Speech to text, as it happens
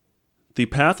the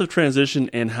path of transition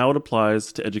and how it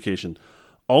applies to education.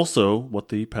 Also, what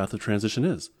the path of transition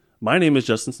is. My name is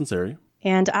Justin Sinceri.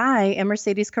 And I am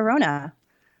Mercedes Corona.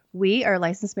 We are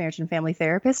licensed marriage and family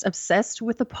therapists obsessed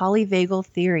with the polyvagal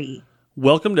theory.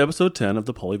 Welcome to episode 10 of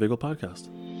the Polyvagal Podcast.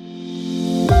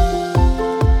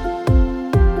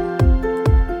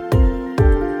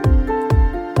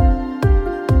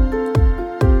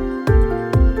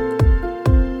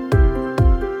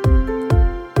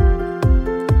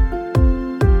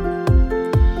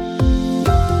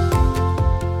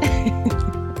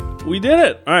 We did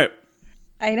it. All right.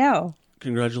 I know.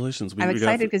 Congratulations. I'm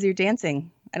excited because you're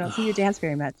dancing. I don't see you dance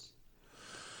very much.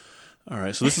 All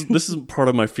right. So this is part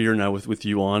of my fear now with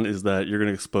you on, is that you're going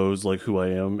to expose like who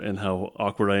I am and how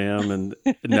awkward I am. And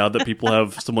now that people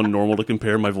have someone normal to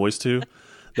compare my voice to,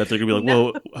 that they're going to be like,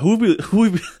 No.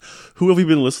 whoa, who have we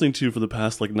been listening to for the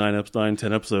past like 10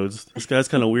 episodes? This guy's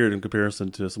kind of weird in comparison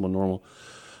to someone normal.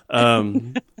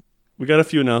 We got a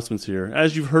few announcements here.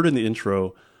 As you've heard in the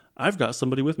intro, I've got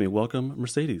somebody with me. Welcome,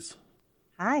 Mercedes.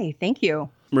 Hi, thank you.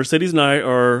 Mercedes and I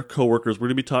are co-workers. We're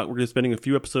going to be spending a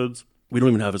few episodes. We don't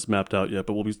even have this mapped out yet,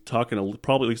 but we'll be talking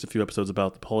probably at least a few episodes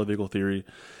about the polyvagal theory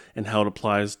and how it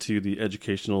applies to the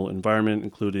educational environment,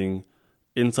 including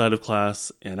inside of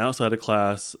class and outside of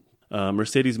class.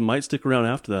 Mercedes might stick around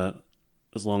after that,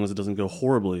 as long as it doesn't go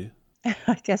horribly.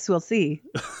 I guess we'll see.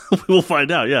 We'll find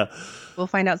out, yeah. We'll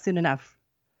find out soon enough.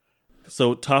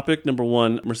 So topic number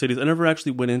one, Mercedes, I never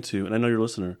actually went into, and I know you're a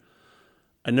listener,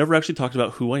 I never actually talked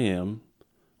about who I am,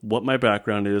 what my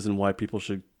background is, and why people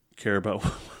should care about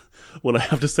what I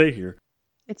have to say here.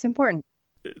 It's important.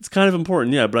 It's kind of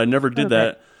important, yeah, but I never did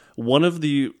that. One of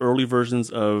the early versions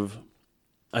of,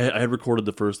 I had recorded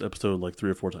the first episode like 3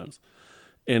 or 4 times.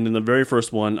 And in the very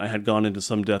first one, I had gone into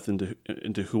some depth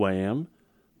into who I am,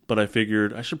 but I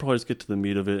figured I should probably just get to the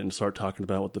meat of it and start talking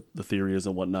about what the theory is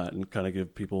and whatnot and kind of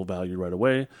give people value right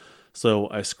away. So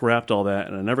I scrapped all that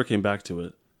and I never came back to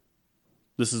it.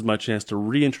 This is my chance to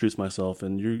reintroduce myself,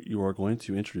 and you are going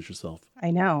to introduce yourself.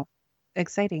 I know.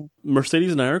 Exciting.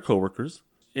 Mercedes and I are coworkers,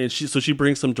 and she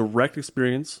brings some direct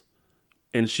experience,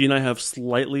 and she and I have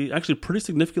actually pretty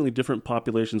significantly different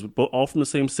populations, all from the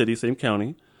same city, same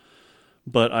county,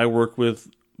 but I work with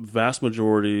vast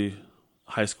majority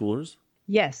high schoolers.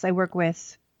 Yes, I work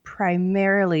with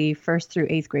primarily 1st through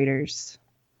 8th graders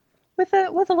with a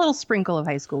little sprinkle of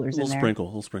high schoolers in there. A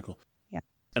little sprinkle. Yeah.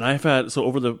 And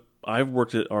I've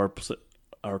worked at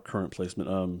our current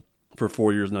placement for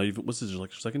 4 years now. What's this,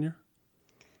 like your second year?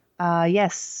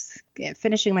 Yes,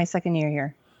 finishing my 2nd year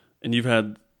here. And you've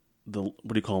had what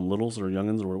do you call them, littles or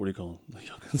youngins, or what do you call them?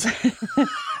 Youngins.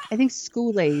 I think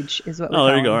school age is what we call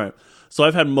there you go. them. All right. So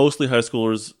I've had mostly high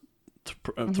schoolers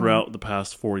throughout the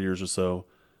past 4 years or so.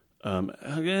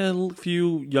 Again, a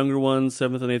few younger ones,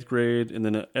 7th and 8th grade, and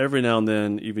then every now and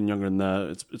then, even younger than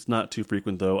that. It's not too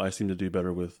frequent, though. I seem to do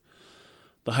better with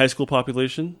the high school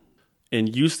population.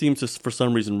 And you seem to, for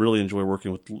some reason, really enjoy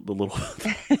working with the little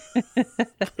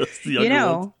the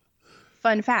younger ones.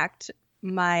 Fun fact,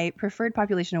 my preferred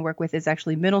population to work with is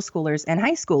actually middle schoolers and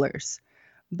high schoolers.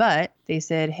 But they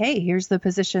said, hey, here's the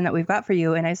position that we've got for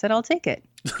you. And I said, I'll take it.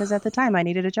 Because at the time, I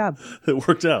needed a job. It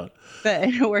worked out. But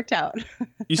it worked out.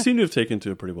 You seem to have taken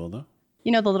to it pretty well, though.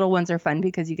 The little ones are fun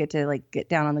because you get to, get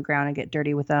down on the ground and get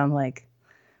dirty with them,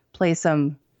 play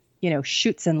some,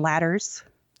 chutes and ladders.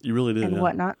 You really did, and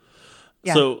whatnot.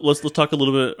 Yeah. So let's talk a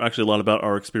lot about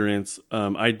our experience.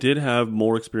 I did have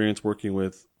more experience working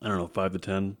with, 5 to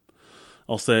 10,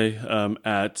 I'll say, when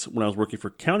I was working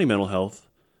for county mental health,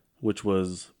 which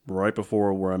was right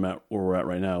before where we're at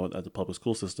right now at the public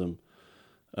school system.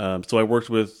 So I worked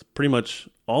with pretty much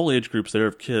all age groups there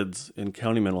of kids in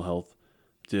county mental health.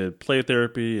 Did play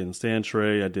therapy and stand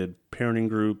tray. I did parenting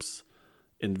groups,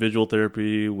 individual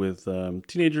therapy with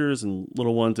teenagers and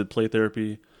little ones. Did play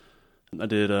therapy. I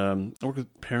worked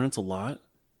with parents a lot,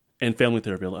 and family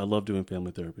therapy. I love doing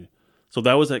family therapy. So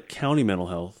that was at county mental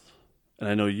health, and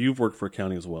I know you've worked for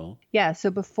county as well. Yeah.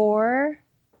 So before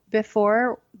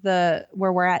where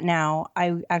we're at now,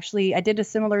 I did a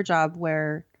similar job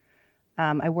where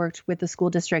I worked with the school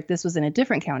district. This was in a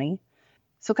different county,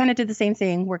 so kind of did the same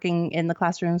thing, working in the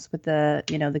classrooms with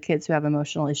the kids who have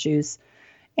emotional issues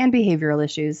and behavioral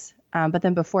issues. But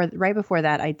then right before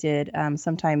that, I did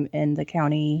some time in the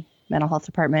county mental health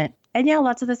department. And yeah,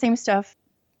 lots of the same stuff.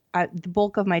 The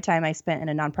bulk of my time I spent in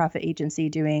a nonprofit agency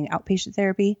doing outpatient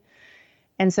therapy.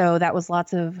 And so that was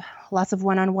lots of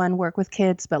one-on-one work with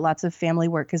kids, but lots of family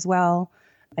work as well.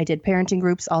 I did parenting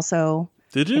groups also.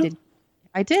 Did you?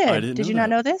 I did. I didn't Did you know not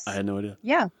that. know this? I had no idea.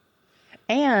 Yeah.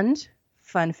 And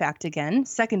fun fact again,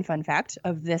 second fun fact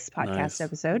of this podcast Nice.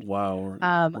 episode. Wow. Right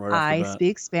off the I bat.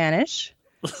 speak Spanish.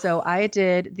 So I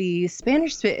did the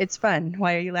Spanish. It's fun.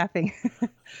 Why are you laughing?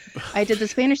 I did the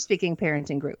Spanish speaking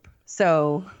parenting group.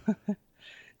 So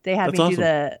they had That's me awesome. do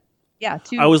the, yeah.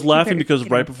 I was laughing because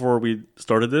right before we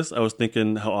started this, I was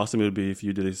thinking how awesome it would be if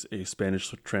you did a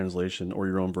Spanish translation or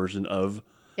your own version of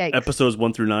Yikes. episodes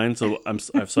 1 through 9. So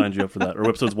I've signed you up for that, or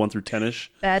episodes 1 through 10ish.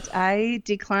 That I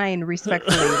decline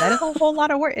respectfully. That is a whole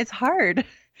lot of work. It's hard.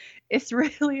 It's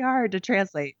really hard to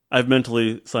translate. I've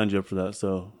mentally signed you up for that,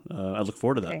 so I look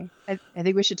forward to that. Okay. I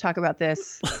think we should talk about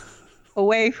this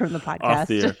away from the podcast. Off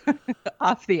the air.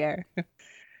 Off the air.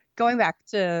 Going back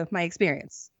to my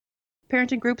experience.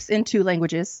 Parenting groups in 2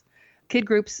 languages, kid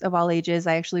groups of all ages.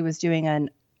 I actually was doing an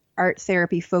art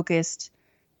therapy focused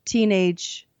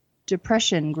teenage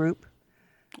depression group.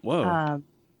 Whoa.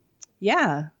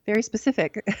 Yeah, very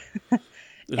specific.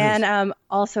 It And is.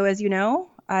 also, as you know,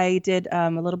 I did a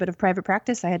little bit of private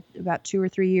practice. I had about 2 or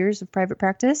 3 years of private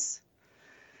practice.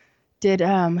 What did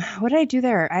I do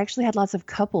there? I actually had lots of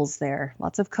couples there,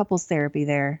 lots of couples therapy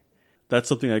there. That's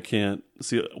something I can't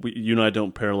see. You and I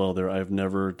don't parallel there. I've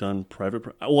never done private.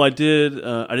 Well, I did.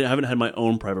 I haven't had my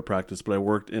own private practice, but I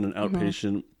worked in an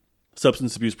outpatient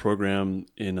substance abuse program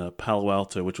in Palo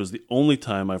Alto, which was the only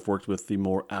time I've worked with the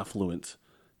more affluent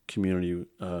community.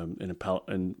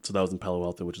 And so that was in Palo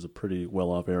Alto, which is a pretty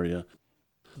well-off area.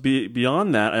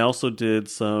 Beyond that, I also did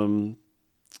some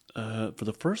for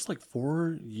the first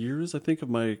 4 years, I think, of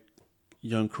my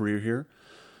young career here.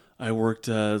 I worked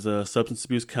as a substance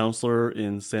abuse counselor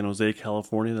in San Jose,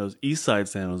 California. That was East Side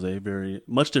San Jose, very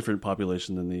much different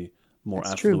population than the more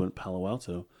That's affluent Palo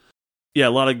Alto. Yeah,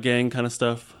 a lot of gang kind of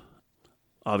stuff,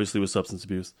 obviously with substance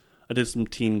abuse. I did some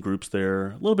teen groups there,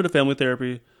 a little bit of family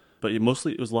therapy, but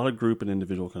mostly it was a lot of group and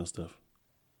individual kind of stuff.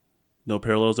 No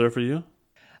parallels there for you?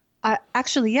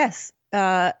 Actually, yes.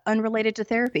 Unrelated to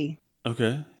therapy.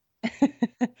 Okay.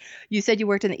 You said you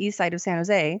worked in the east side of San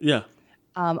Jose. Yeah.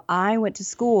 I went to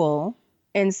school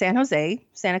in San Jose,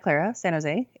 Santa Clara, San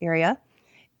Jose area.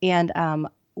 And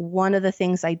one of the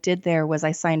things I did there was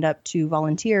I signed up to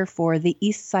volunteer for the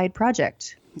East Side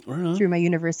Project Right on. through my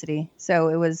university. So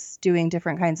it was doing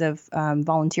different kinds of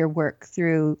volunteer work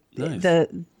through Nice.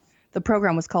 the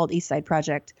program was called East Side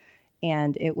Project,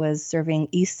 and it was serving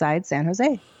East Side San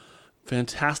Jose.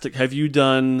 Fantastic. Have you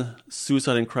done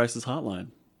Suicide and Crisis Hotline?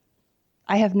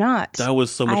 I have not. That was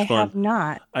so much I fun. have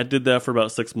not. I did that for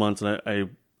about 6 months, and I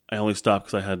only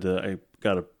stopped because I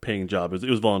got a paying job. It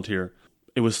was volunteer.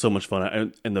 It was so much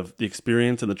fun. And the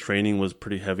experience and the training was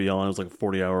pretty heavy on. It was like a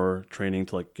 40-hour training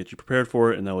to get you prepared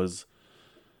for it, and it was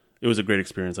a great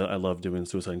experience. I love doing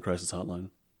Suicide and Crisis Hotline.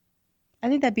 I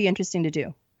think that'd be interesting to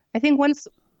do. I think once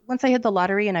I hit the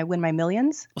lottery and I win my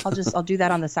millions, I'll do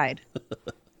that on the side.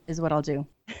 Is what I'll do.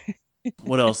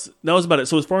 What else? That was about it.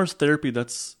 So as far as therapy,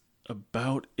 that's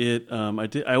about it.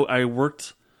 I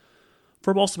worked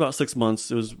for also about 6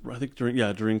 months. It was, I think,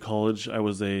 during college. I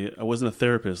wasn't a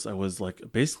therapist. I was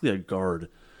basically a guard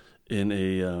in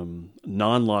a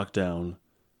non-lockdown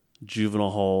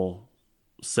juvenile hall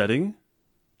setting,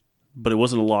 but it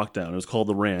wasn't a lockdown. It was called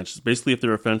the Ranch. Basically, if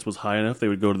their offense was high enough, they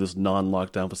would go to this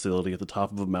non-lockdown facility at the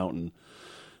top of a mountain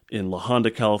in La Honda,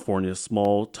 California,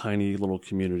 small, tiny little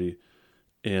community.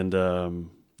 And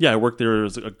I worked there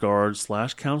as a guard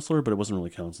 / counselor, but it wasn't really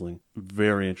counseling.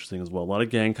 Very interesting as well. A lot of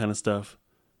gang kind of stuff.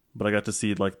 But I got to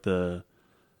see they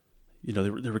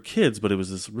were kids, but it was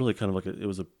this really kind of it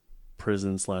was a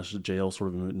prison / jail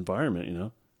sort of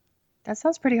environment, That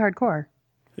sounds pretty hardcore.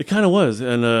 It kind of was.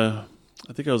 And I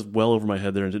think I was well over my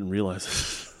head there and didn't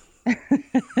realize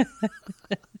it.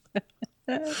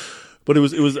 But it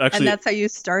was actually, and that's how you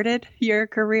started your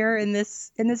career in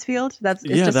this field. It's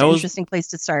Yeah, just that an was- interesting place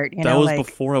to start. that was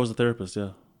before I was a therapist. Yeah.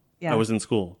 Yeah. I was in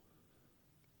school.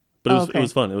 But it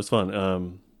was fun. It was fun.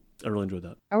 I really enjoyed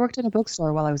that. I worked in a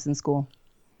bookstore while I was in school.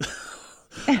 That's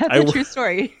I a wor- true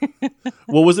story.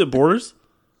 What was it? Borders?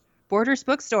 Borders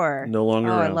Bookstore. No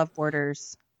longer Oh, I around. love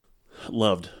Borders.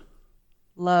 Loved.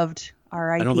 Loved.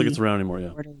 R.I.P. I don't think it's around anymore. Yeah.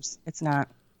 Borders. It's not.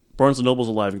 Barnes and Noble's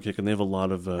alive and kicking. They have a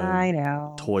lot of I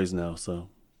know. toys now, so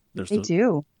they're They still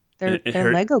do. Their And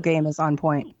Harry- Lego game is on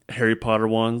point. Harry Potter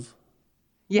wands.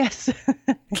 Yes.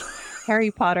 Harry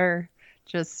Potter,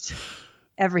 just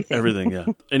everything. Everything. Yeah.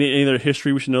 Any other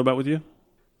history we should know about with you?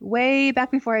 Way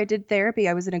back before I did therapy,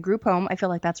 I was in a group home. I feel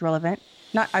like that's relevant.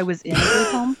 Not I was in a group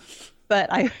home, but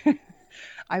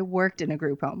I worked in a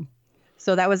group home.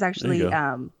 So that was actually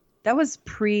There you that was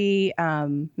pre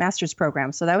master's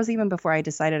program. So that was even before I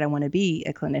decided I want to be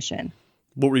a clinician.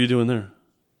 What were you doing there?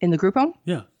 In the group home,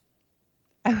 Yeah.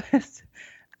 I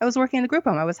was working in the group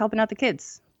home. I was helping out the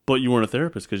kids. But you weren't a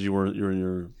therapist because you're in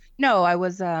your. No, I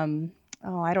was I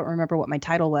don't remember what my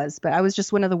title was, but I was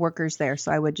just one of the workers there.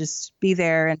 So I would just be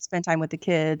there and spend time with the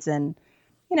kids and,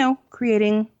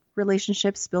 creating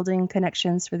relationships, building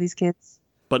connections for these kids.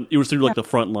 But you were still Yeah. like the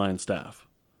frontline staff.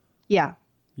 Yeah.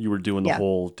 You were doing the Yeah.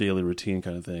 whole daily routine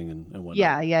kind of thing and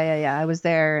whatnot. Yeah. I was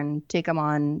there and take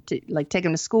them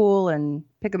to school and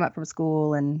pick them up from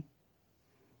school and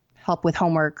help with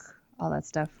homework, all that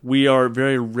stuff. We are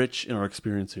very rich in our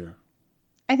experience here,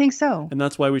 I think so. and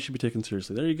that's why we should be taken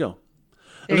seriously. There you go.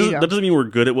 There you go. That doesn't mean we're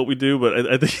good at what we do, but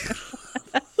I think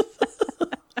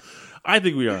I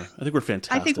think we are. I think we're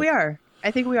fantastic. I think we are.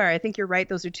 I think you're right.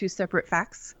 Those are two separate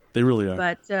facts, They really are.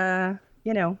 but they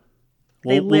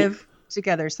We'll- live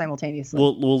together simultaneously.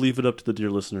 We'll leave it up to the dear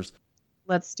listeners.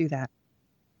 Let's do that.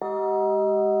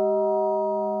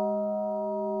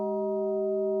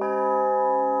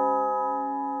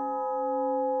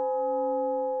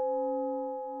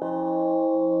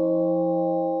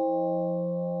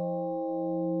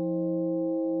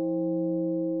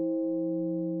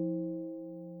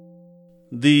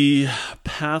 The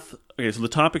path. Okay, so the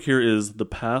topic here is the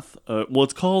path. Well,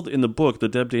 it's called in the book, the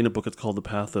Deb Dana book. It's called the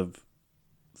path of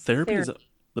therapy. Is it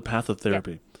the path of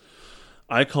therapy?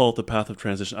 I call it the path of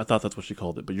transition. I thought that's what she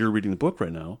called it, but you're reading the book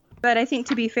right now. But I think,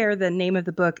 to be fair, the name of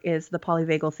the book is The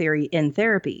Polyvagal Theory in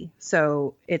Therapy.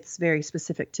 So it's very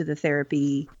specific to the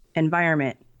therapy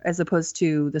environment as opposed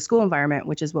to the school environment,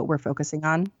 which is what we're focusing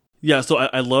on. Yeah, so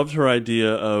I loved her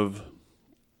idea of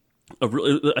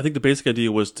really, I think the basic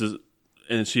idea was to,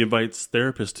 and she invites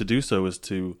therapists to do so, is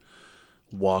to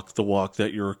walk the walk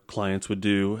that your clients would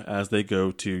do as they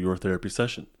go to your therapy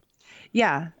session.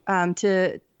 Yeah.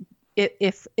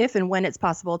 If and when it's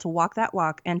possible to walk that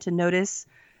walk and to notice,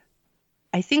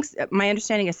 I think my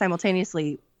understanding is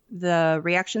simultaneously the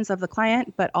reactions of the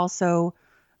client, but also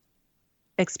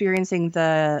experiencing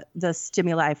the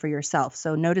stimuli for yourself.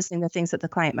 So noticing the things that the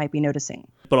client might be noticing.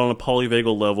 But on a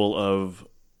polyvagal level of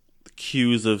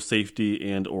cues of safety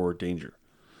and or danger.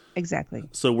 Exactly.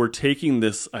 So we're taking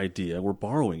this idea, we're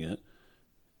borrowing it,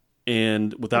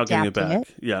 and without getting it Adapting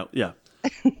back. Yeah.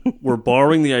 We're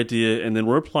borrowing the idea, and then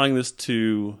we're applying this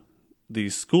to the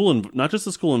school, and not just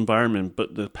the school environment,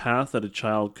 but the path that a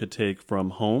child could take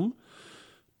from home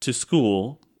to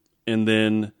school, and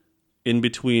then in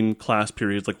between class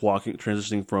periods, like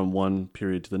transitioning from one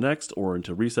period to the next, or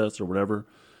into recess or whatever,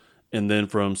 and then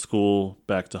from school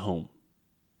back to home.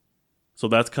 So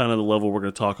that's kind of the level we're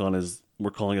going to talk on. Is we're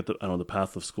calling it the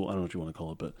path of school. I don't know what you want to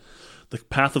call it, but the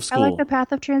path of school. I like the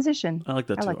path of transition. I like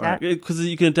that too. I like that. Because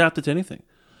you can adapt it to anything.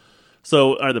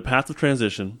 So, all right, the path of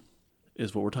transition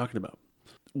is what we're talking about.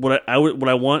 What I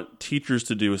want teachers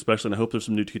to do, especially, and I hope there's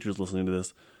some new teachers listening to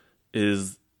this,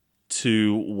 is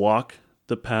to walk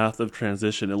the path of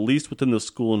transition, at least within the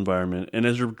school environment. And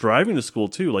as you're driving to school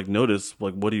too, like notice,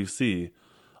 like, what do you see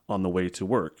on the way to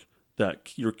work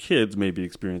that your kids may be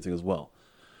experiencing as well?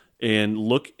 And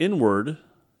look inward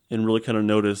and really kind of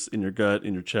notice in your gut,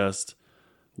 in your chest,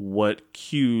 what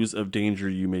cues of danger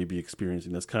you may be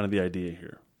experiencing. That's kind of the idea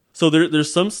here. So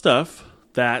there's some stuff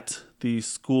that the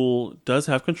school does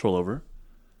have control over.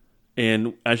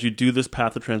 And as you do this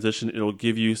path of transition, it'll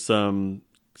give you some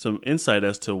insight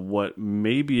as to what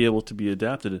may be able to be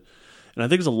adapted. And I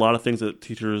think there's a lot of things that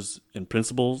teachers and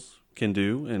principals can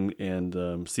do, and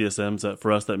CSMs. That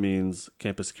for us, that means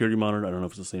campus security monitor. I don't know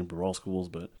if it's the same for all schools,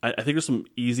 but I think there's some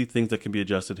easy things that can be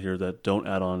adjusted here that don't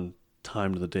add on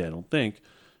time to the day, I don't think.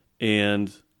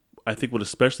 And I think what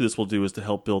especially this will do is to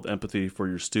help build empathy for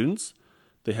your students.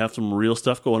 They have some real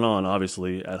stuff going on,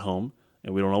 obviously, at home,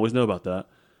 and we don't always know about that.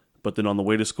 But then on the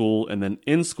way to school, and then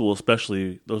in school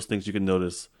especially, those things you can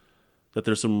notice that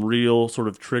there's some real sort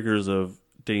of triggers of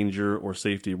danger or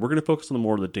safety. We're going to focus on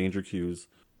more of the danger cues.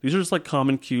 These are just like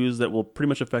common cues that will pretty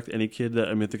much affect any kid.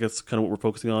 I think that's kind of what we're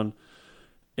focusing on.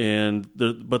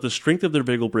 But the strength of their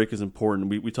vagal brake is important.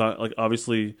 We talk, like,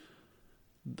 obviously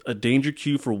a danger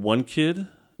cue for one kid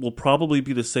will probably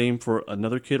be the same for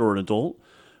another kid or an adult,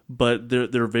 but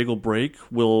their vagal brake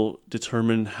will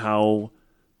determine how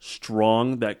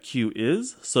strong that cue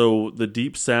is. So the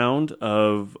deep sound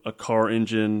of a car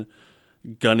engine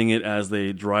gunning it as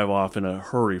they drive off in a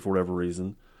hurry for whatever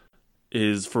reason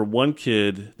is, for one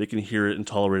kid, they can hear it and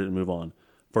tolerate it and move on.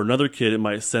 For another kid, it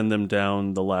might send them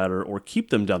down the ladder or keep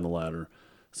them down the ladder.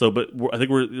 So, I think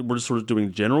we're just sort of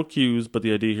doing general cues, but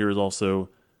the idea here is also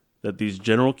that these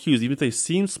general cues, even if they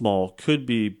seem small, could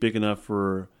be big enough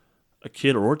for a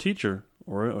kid or a teacher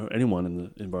or anyone in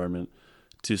the environment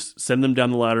to send them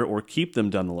down the ladder or keep them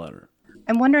down the ladder.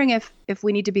 I'm wondering if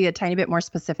we need to be a tiny bit more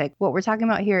specific. What we're talking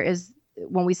about here is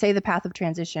when we say the path of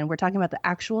transition, we're talking about the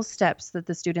actual steps that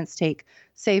the students take,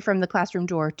 say from the classroom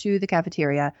door to the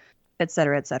cafeteria, et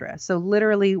cetera, et cetera. So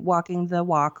literally walking the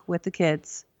walk with the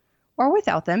kids or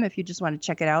without them, if you just want to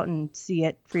check it out and see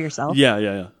it for yourself.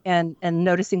 Yeah. And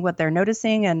noticing what they're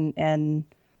noticing and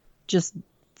just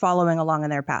following along in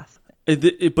their path.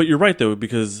 But you're right though,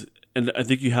 because and I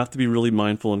think you have to be really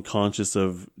mindful and conscious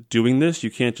of doing this.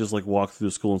 You can't just like walk through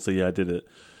the school and say, "Yeah, I did it."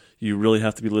 You really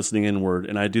have to be listening inward.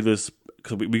 And I do this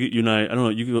because you and I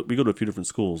don't know, we go to a few different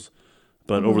schools,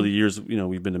 but over the years,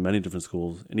 we've been to many different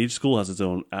schools, and each school has its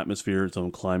own atmosphere, its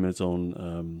own climate, its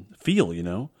own feel,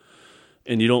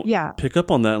 and you don't pick up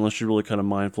on that unless you're really kind of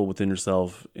mindful within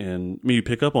yourself. And I mean, you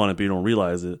pick up on it, but you don't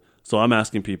realize it. So we're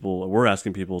asking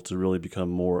people to really become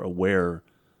more aware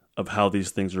of how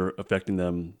these things are affecting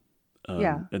them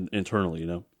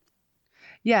internally,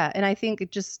 Yeah. And I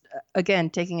think just, again,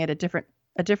 taking it a different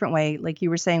way, like you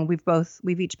were saying,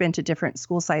 we've each been to different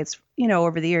school sites,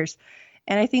 over the years.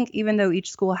 And I think even though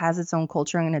each school has its own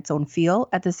culture and its own feel,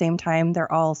 at the same time,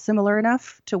 they're all similar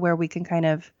enough to where we can kind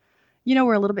of,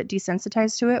 we're a little bit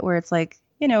desensitized to it, where it's like,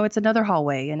 it's another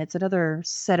hallway and it's another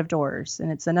set of doors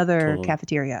and it's another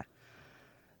cafeteria.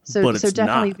 So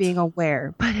definitely not being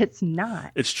aware, but it's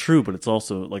not. It's true, but it's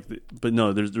also like, but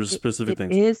no, there's specific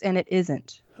things. It is and it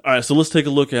isn't. All right, so let's take a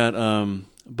look at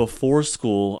before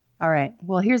school. All right.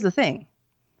 Well, here's the thing.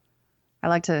 I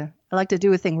like to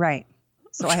do a thing right.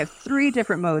 So I have 3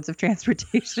 different modes of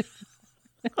transportation.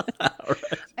 Right.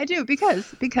 I do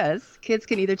because kids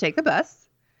can either take the bus,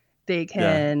 they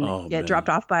can get dropped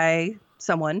off by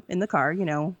someone in the car,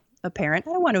 a parent.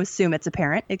 I don't want to assume it's a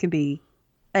parent. It can be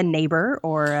a neighbor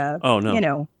or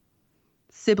a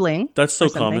sibling. That's so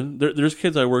common. There's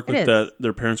kids I work with that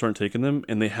their parents aren't taking them,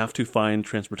 and they have to find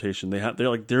transportation.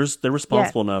 They're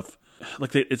responsible enough.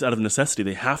 Like it's out of necessity.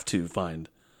 They have to find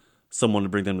someone to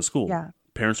bring them to school. Yeah.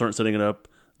 Parents aren't setting it up.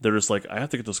 They're just like, I have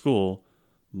to get to school.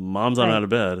 Mom's not out of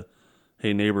bed.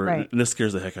 Hey, neighbor. Right. And this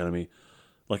scares the heck out of me.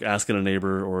 Like asking a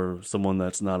neighbor or someone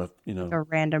that's not a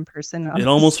random person. It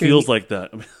almost feels like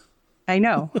that. I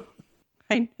know.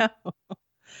 I know.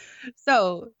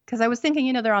 So, because I was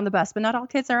thinking, they're on the bus, but not all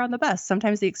kids are on the bus.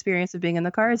 Sometimes the experience of being in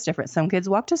the car is different. Some kids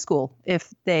walk to school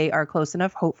if they are close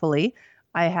enough, hopefully.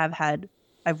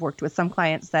 I've worked with some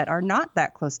clients that are not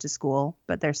that close to school,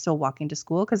 but they're still walking to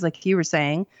school because, like you were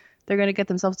saying, they're going to get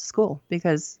themselves to school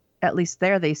because at least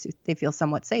there they feel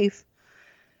somewhat safe.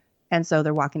 And so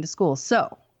they're walking to school.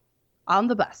 So, on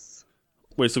the bus.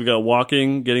 Wait, so we got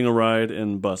walking, getting a ride,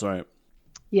 and bus. All right.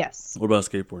 Yes. What about a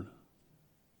skateboard?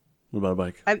 What about a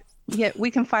bike?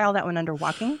 We can file that one under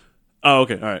walking. Oh,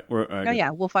 okay. All right. All right. Oh,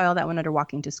 yeah. We'll file that one under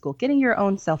walking to school. Getting your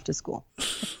own self to school.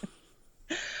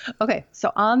 Okay.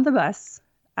 So on the bus,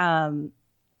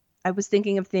 I was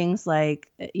thinking of things like,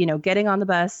 getting on the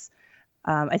bus.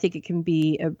 I think it can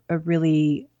be a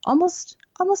really almost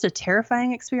a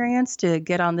terrifying experience to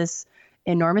get on this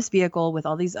enormous vehicle with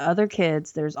all these other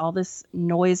kids. There's all this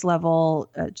noise level,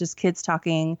 just kids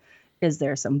talking. Is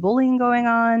there some bullying going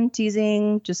on,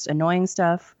 teasing, just annoying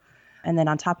stuff? And then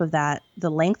on top of that, the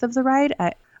length of the ride.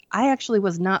 I actually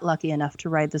was not lucky enough to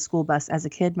ride the school bus as a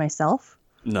kid myself.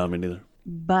 No, me neither.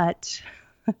 But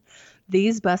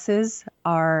these buses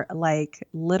are like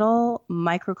little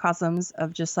microcosms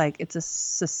of just like, it's a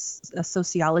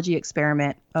sociology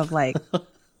experiment of like,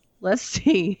 let's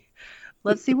see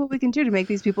what we can do to make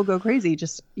these people go crazy,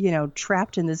 just,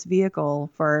 trapped in this vehicle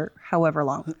for however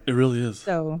long. It really is.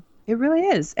 So it really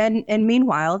is. And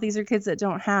meanwhile, these are kids that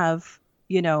don't have,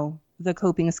 the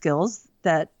coping skills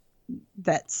that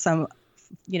some,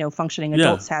 functioning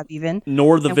adults have even.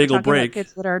 Nor the vagal break.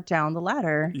 Kids that are down the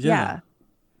ladder. Yeah.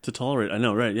 To tolerate. I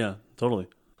know, right? Yeah, totally.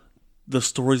 The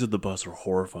stories of the bus are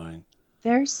horrifying.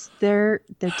 They're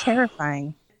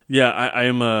terrifying. Yeah, I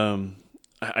am.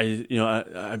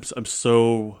 I'm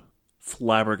so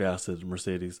flabbergasted,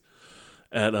 Mercedes,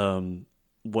 at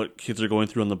what kids are going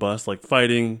through on the bus, like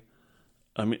fighting.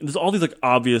 I mean, there's all these like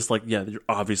obvious, like you're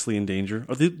obviously in danger.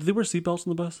 Do they wear seatbelts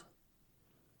on the bus?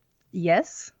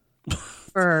 Yes.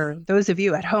 For those of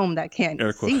you at home that can't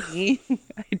see me,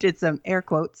 I did some air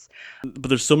quotes. But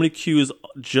there's so many cues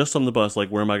just on the bus, like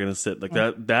where am I going to sit? Like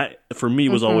that for me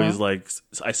was always like,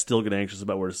 I still get anxious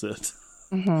about where to sit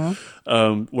when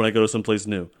I go to someplace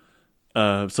new.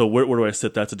 So where do I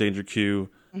sit? That's a danger cue.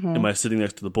 Am I sitting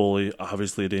next to the bully?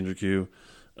 Obviously a danger cue.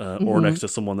 Or next to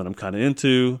someone that I'm kind of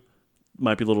into.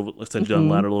 Might be a little, let's send you down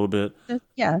the ladder a little bit.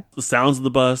 Yeah. The sounds of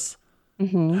the bus.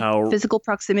 How physical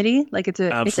proxiimity, like it's a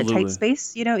tight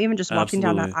space, even just walking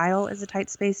down that aisle is a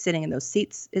tight space. Sitting in those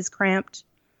seats is cramped.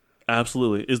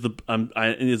 Absolutely. Is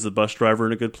the bus driver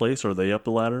in a good place? Are they up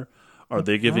the ladder? Are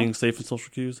they giving safe and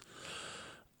social cues?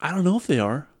 I don't know if they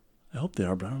are. I hope they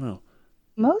are, but I don't know.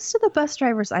 Most of the bus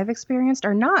drivers I've experienced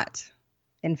are not,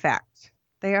 in fact.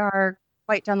 They are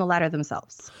quite down the ladder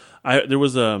themselves. There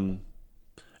was and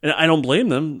I don't blame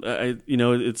them.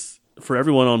 It's for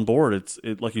everyone on board.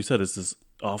 It like you said, it's this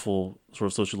awful sort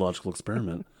of sociological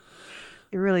experiment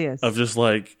It really is. of just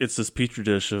like it's this petri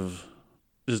dish of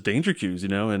just danger cues,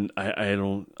 and I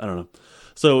don't know.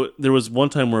 So there was one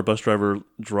time where a bus driver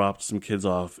dropped some kids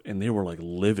off, and they were like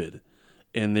livid,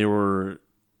 and they were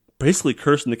basically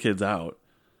cursing the kids out,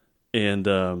 and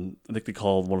I think they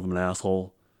called one of them an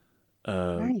asshole.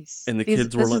 Nice. And the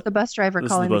kids were this like, is the bus driver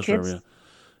this is calling the the bus kids. driver,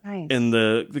 yeah. Nice. And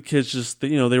the kids just,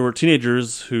 they were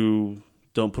teenagers who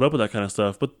don't put up with that kind of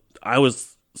stuff. But I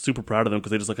was super proud of them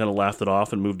because they just like kind of laughed it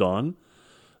off and moved on.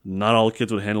 Not all the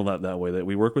kids would handle that way that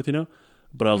we work with,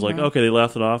 But I was like, okay, they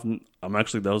laughed it off. And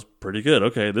that was pretty good.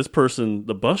 Okay, this person,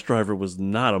 the bus driver, was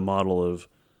not a model of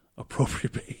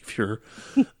appropriate behavior.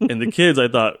 And the kids, I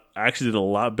thought, actually did a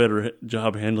lot better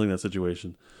job handling that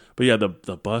situation. But yeah, the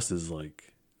bus is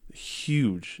like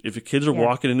huge. If the kids are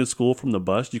walking into school from the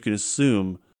bus, you can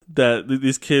assume that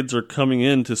these kids are coming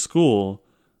into school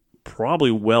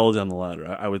probably well down the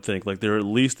ladder. I would think like they're at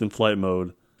least in flight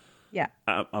mode. Yeah.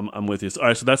 I'm with you. So, all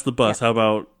right, so that's the bus. Yeah. How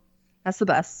about? That's the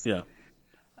bus. Yeah.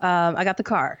 I got the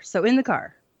car. So in the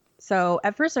car. So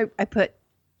at first I put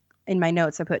in my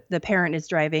notes, I put the parent is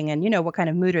driving and what kind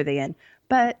of mood are they in?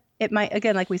 But it might,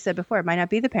 again, like we said before, it might not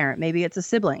be the parent. Maybe it's a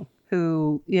sibling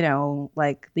who,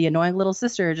 like the annoying little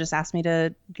sister just asked me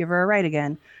to give her a ride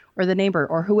again, or the neighbor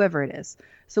or whoever it is.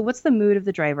 So what's the mood of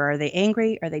the driver? Are they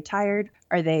angry? Are they tired?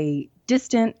 Are they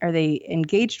distant? Are they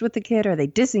engaged with the kid? Are they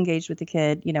disengaged with the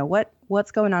kid?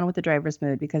 What's going on with the driver's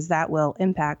mood? Because that will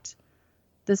impact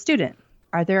the student.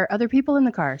 Are there other people in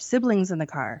the car, siblings in the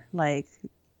car? Like,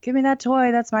 give me that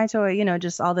toy. That's my toy.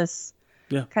 Just all this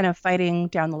kind of fighting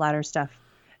down the ladder stuff.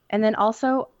 And then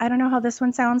also, I don't know how this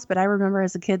one sounds, but I remember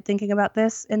as a kid thinking about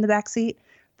this in the back seat,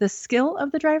 the skill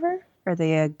of the driver. Are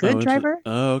they a good driver?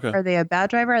 Oh, okay. Are they a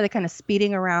bad driver? Are they kind of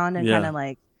speeding around and kind of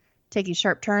like taking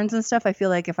sharp turns and stuff? I feel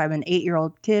like if I'm an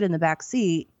 8-year-old kid in the back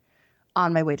seat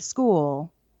on my way to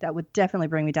school, that would definitely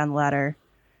bring me down the ladder.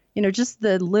 Just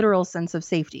the literal sense of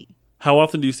safety. How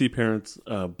often do you see parents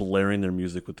blaring their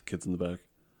music with the kids in the back?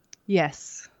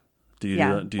 Yes. Do you do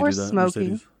that? Do you or do that,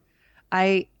 smoking.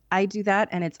 Mercedes? I do that,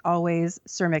 and it's always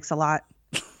Sir Mix-a-Lot.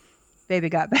 Baby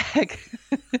Got Back.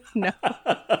 No.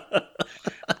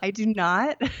 I do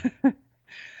not.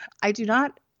 I do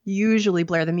not usually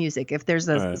blare the music. If there's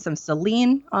some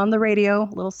Celine on the radio,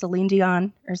 a little Celine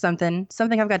Dion or something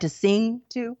I've got to sing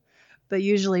to, but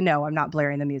usually no, I'm not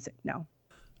blaring the music. No.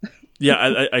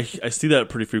 Yeah, I see that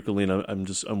pretty frequently, and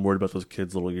I'm worried about those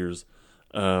kids' little ears.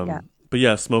 But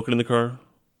yeah, smoking in the car.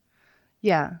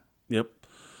 Yeah. Yep.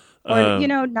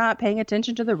 Or not paying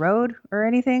attention to the road or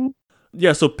anything.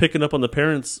 Yeah, so picking up on the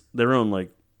parents, their own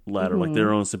like ladder, like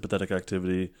their own sympathetic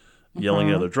activity, yelling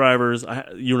at other drivers.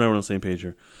 You and I were on the same page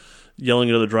here. Yelling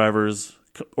at other drivers,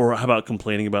 or how about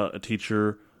complaining about a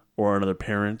teacher or another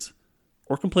parent,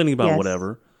 or complaining about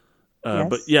whatever.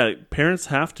 But yeah, parents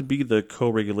have to be the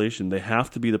co-regulation. They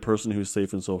have to be the person who's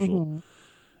safe and social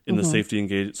in the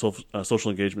safety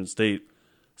social engagement state.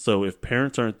 So if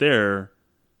parents aren't there,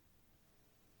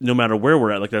 no matter where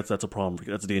we're at, like that's a problem.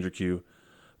 That's a danger cue.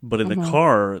 But in the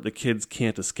car, the kids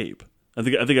can't escape. I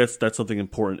think that's something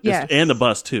important. Yes. And the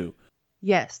bus too.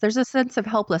 Yes, there's a sense of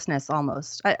helplessness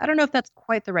almost. I don't know if that's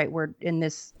quite the right word in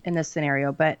this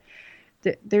scenario, but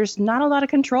there's not a lot of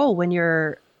control when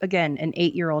you're, again, an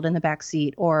 8-year-old in the back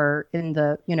seat or in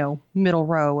the middle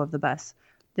row of the bus.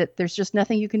 That there's just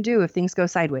nothing you can do if things go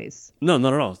sideways. No,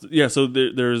 not at all. Yeah, so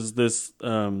there's this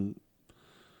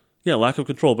lack of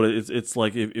control. But it's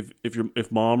like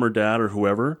if mom or dad or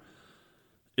whoever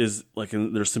is like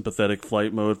in their sympathetic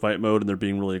fight mode, and they're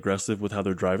being really aggressive with how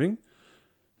they're driving,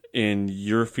 and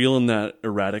you're feeling that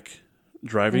erratic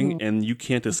driving and you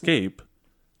can't escape,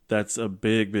 that's a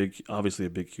obviously a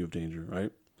big cue of danger,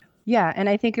 right? Yeah, and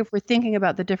I think if we're thinking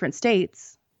about the different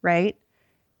states, right?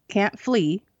 Can't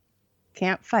flee,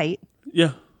 can't fight.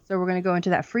 Yeah. So we're going to go into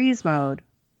that freeze mode.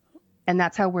 And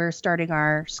that's how we're starting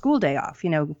our school day off,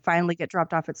 finally get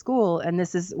dropped off at school. And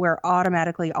this is, we're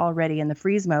automatically already in the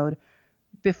freeze mode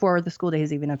before the school day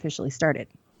has even officially started.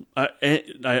 I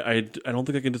don't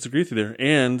think I can disagree with you there.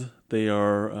 And they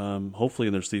are hopefully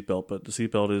in their seatbelt, but the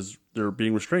seatbelt they're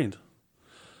being restrained.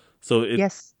 So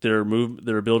their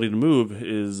ability to move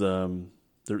is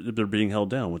they're being held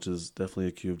down, which is definitely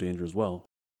a cue of danger as well.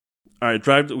 All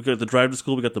right, we got the drive to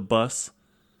school. We got the bus.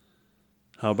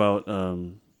 How about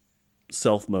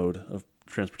self mode of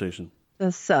transportation?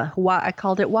 This I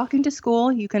called it walking to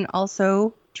school. You can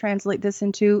also translate this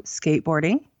into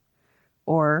skateboarding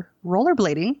or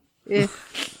rollerblading,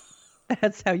 if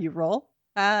that's how you roll.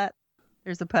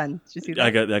 There's a pun. Did you see that?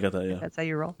 I got that. Yeah, That's how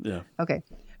you roll. yeah. Okay.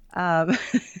 Um,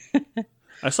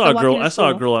 I saw So a girl. walking to I saw a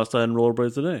school. girl outside in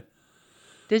rollerblades today,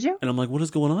 Did you? and I'm like, "What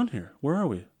is going on here? Where are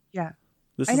we? Yeah.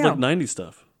 This I is know. like '90s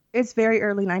stuff." It's very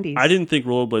early 90s. I didn't think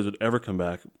rollerblades would ever come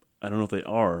back. I don't know if they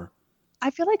are. I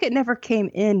feel like it never came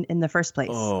in the first place.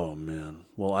 Oh man.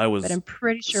 Well, I was. But I'm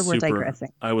pretty sure we're super-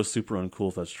 digressing. I was super uncool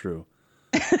if that's true.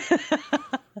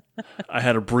 I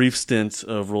had a brief stint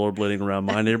of rollerblading around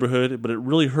my neighborhood, but it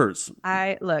really hurts.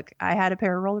 I had a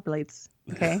pair of rollerblades.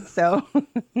 Okay. So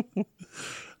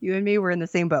you and me were in the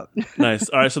same boat. Nice.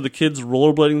 All right, so the kids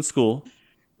rollerblading in school.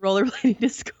 Rollerblading to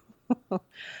school.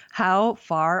 How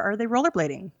far are they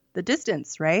rollerblading? The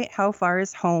distance, right? How far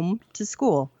is home to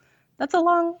school? That's a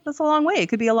long way. It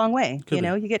could be a long way. Could be.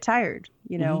 You get tired.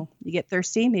 You get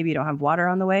thirsty. Maybe you don't have water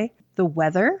on the way. The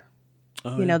weather,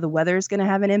 Oh, you yeah. know, the weather is going to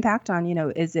have an impact on,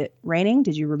 is it raining?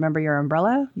 Did you remember your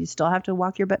umbrella? You still have to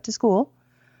walk your butt to school.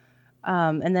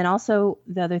 And then also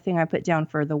the other thing I put down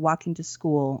for the walking to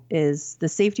school is the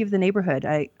safety of the neighborhood.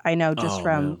 I know just Oh,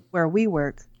 from man. where we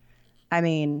work, I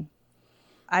mean,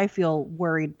 I feel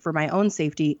worried for my own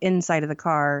safety inside of the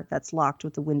car that's locked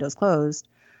with the windows closed.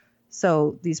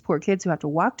 So these poor kids who have to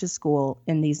walk to school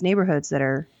in these neighborhoods that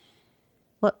are,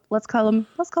 let's call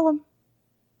them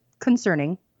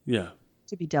concerning, Yeah.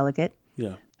 to be delicate.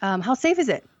 Yeah. How safe is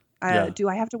it? Yeah. Do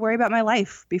I have to worry about my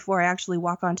life before I actually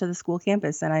walk onto the school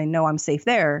campus and I know I'm safe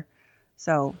there?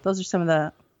 So those are some of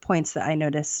the points that I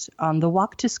noticed on the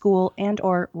walk to school and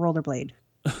or rollerblade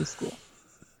to school.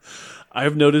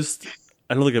 I've noticed,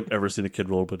 I don't think I've ever seen a kid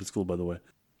rollerblade to school, by the way.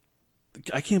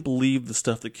 I can't believe the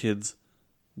stuff that kids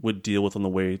would deal with on the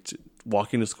way to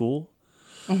walking to school.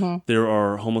 Mm-hmm. There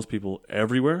are homeless people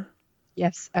everywhere.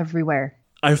 Yes, everywhere.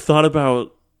 I've thought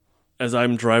about, as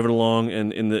I'm driving along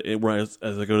and as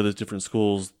I go to these different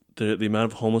schools, the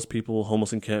amount of homeless people,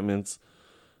 homeless encampments,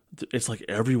 it's like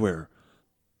everywhere.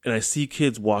 And I see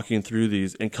kids walking through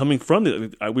these and coming from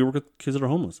we work with kids that are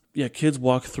homeless. Yeah, kids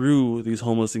walk through these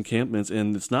homeless encampments,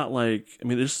 and it's not like, I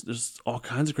mean, there's all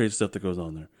kinds of crazy stuff that goes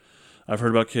on there. I've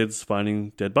heard about kids finding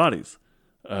dead bodies,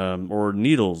 or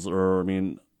needles, or, I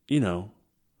mean,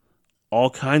 all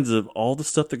the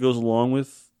stuff that goes along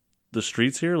with the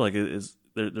streets here. Like,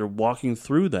 they're walking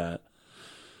through that,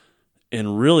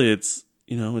 and really it's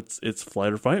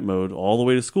flight or fight mode all the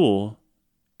way to school.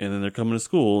 And then they're coming to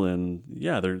school, and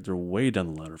yeah, they're way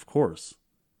down the ladder, of course.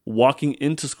 Walking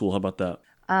into school, how about that?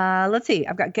 Let's see.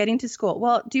 I've got getting to school.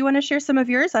 Well, do you want to share some of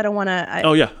yours? I don't want to.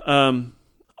 Oh yeah.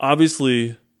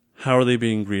 Obviously, how are they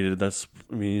being greeted? That's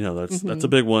a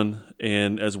big one.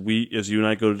 And as you and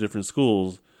I go to different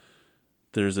schools,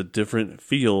 there's a different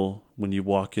feel when you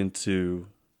walk into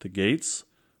the gates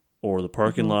or the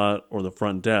parking lot or the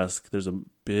front desk. There's a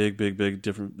big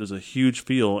different. There's a huge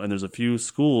feel, and there's a few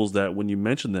schools that when you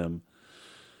mention them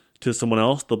to someone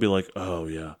else, they'll be like, "Oh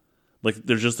yeah," like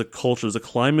there's just a culture, there's a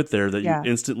climate there that you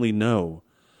instantly know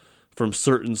from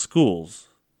certain schools.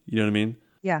 You know what I mean?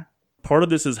 Yeah. Part of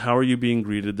this is how are you being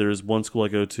greeted. There's one school I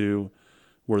go to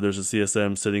where there's a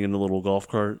CSM sitting in a little golf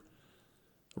cart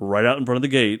right out in front of the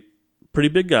gate. Pretty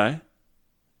big guy,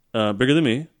 bigger than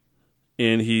me,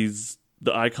 and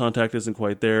the eye contact isn't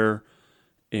quite there.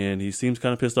 And he seems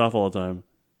kind of pissed off all the time.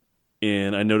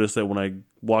 And I noticed that when I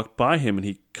walked by him, and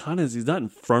he's not in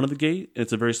front of the gate.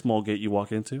 It's a very small gate you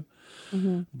walk into.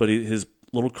 Mm-hmm. But his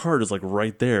little cart is like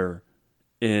right there.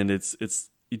 And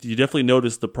you definitely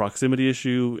notice the proximity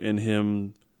issue in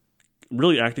him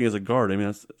really acting as a guard. I mean,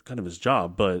 that's kind of his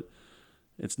job, but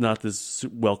it's not this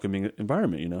welcoming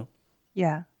environment,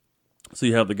 Yeah. So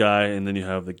you have the guy, and then you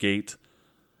have the gate.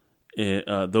 And,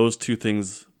 those two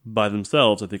things by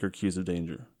themselves, I think, are cues of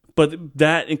danger. But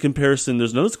that, in comparison,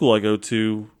 there's another school I go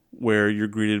to where you're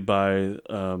greeted by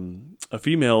a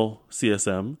female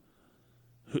CSM,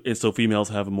 and so females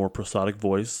have a more prosodic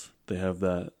voice. They have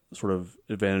that sort of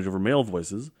advantage over male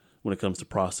voices when it comes to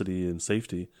prosody and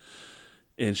safety.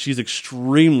 And she's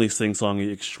extremely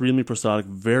sing-songy, extremely prosodic,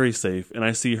 very safe. And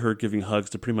I see her giving hugs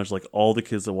to pretty much like all the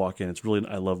kids that walk in.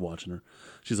 I love watching her.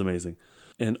 She's amazing.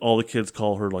 And all the kids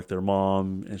call her like their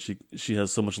mom, and she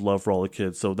has so much love for all the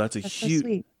kids. So that's huge. So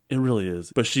sweet. It really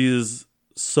is. But she is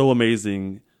so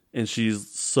amazing, and she's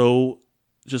so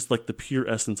just like the pure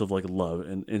essence of like love.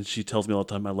 And she tells me all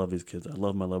the time, I love these kids. I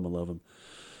love them. I love them. I love them.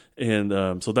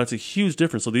 And so that's a huge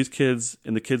difference. So these kids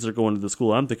and the kids that are going to the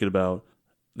school I'm thinking about,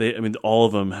 all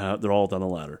of them they're all down the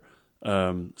ladder.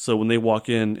 So when they walk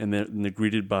in and they're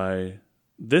greeted by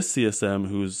this CSM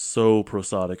who's so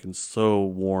prosodic and so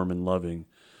warm and loving,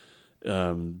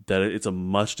 that it's a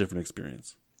much different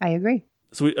experience. I agree.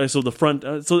 So the front,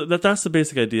 so that's the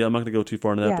basic idea. I'm not going to go too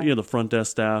far into that, but the front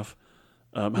desk staff.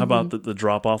 How about the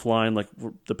drop off line, like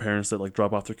the parents that like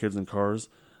drop off their kids in cars?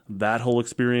 That whole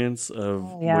experience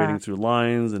of waiting through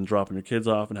lines and dropping your kids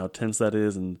off, and how tense that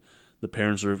is, and the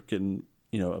parents are getting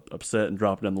upset and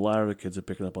dropping down the ladder. The kids are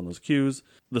picking up on those cues.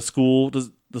 The school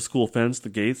fence, the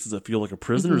gates, does it feel like a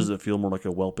prison, or does it feel more like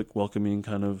a welcoming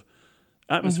kind of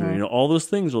atmosphere? All those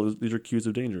things. These are cues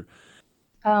of danger.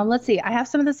 Let's see. I have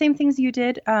some of the same things you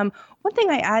did. One thing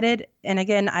I added, and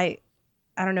again, I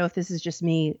don't know if this is just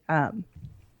me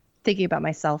thinking about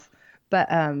myself, but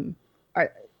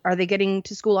are they getting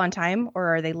to school on time,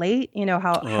 or are they late?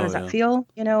 How does that feel?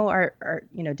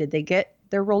 Did they get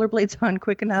their rollerblades on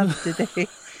quick enough? Did they,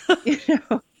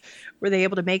 were they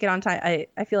able to make it on time?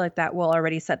 I feel like that will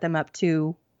already set them up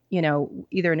to,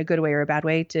 either in a good way or a bad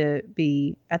way, to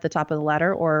be at the top of the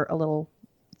ladder or a little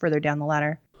further down the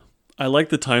ladder. I like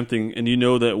the time thing, and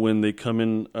that when they come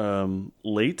in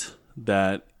late,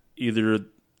 that either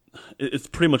it's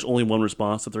pretty much only one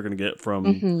response that they're going to get from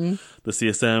the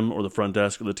CSM or the front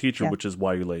desk or the teacher, which is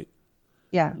why you're late.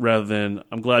 Yeah. Rather than,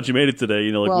 I'm glad you made it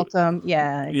today. Welcome.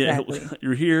 Yeah, exactly. Yeah,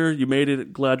 you're here. You made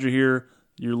it. Glad you're here.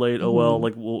 You're late. Oh well.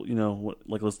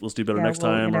 Let's do better next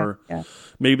time. Or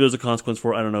maybe there's a consequence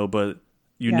for it. I don't know. But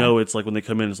it's like when they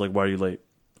come in, it's like, why are you late?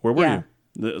 Where were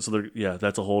you? So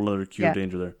that's a whole other cue of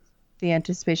danger there. The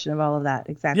anticipation of all of that.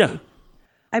 Exactly. Yeah.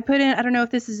 I put in, I don't know if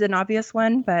this is an obvious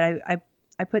one, but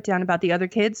I put down about the other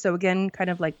kids. So again, kind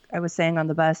of like I was saying on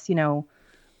the bus,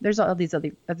 there's all these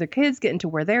other kids getting to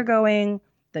where they're going,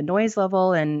 the noise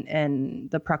level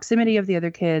and the proximity of the other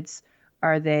kids.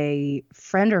 Are they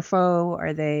friend or foe?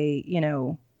 Are they,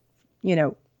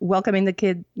 welcoming the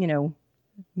kid,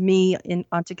 me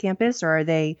onto campus, or are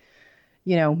they,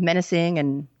 menacing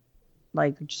and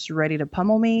like just ready to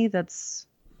pummel me? That's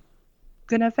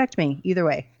going to affect me either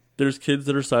way. There's kids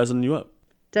that are sizing you up.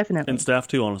 Definitely. And staff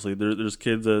too, honestly. There's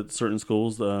kids at certain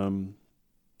schools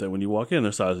that when you walk in,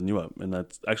 they're sizing you up. And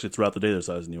that's actually throughout the day, they're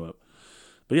sizing you up.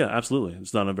 But yeah, absolutely.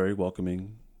 It's not a very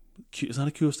welcoming cue. It's not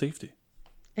a cue of safety.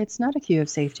 It's not a cue of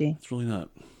safety. It's really not.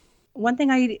 One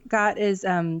thing I got is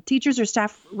teachers or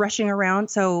staff rushing around.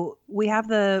 So we have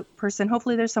the person,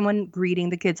 hopefully there's someone greeting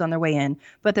the kids on their way in.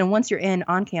 But then once you're in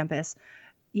on campus,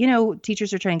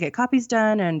 teachers are trying to get copies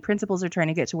done and principals are trying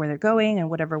to get to where they're going and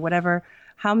whatever.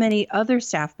 How many other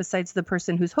staff besides the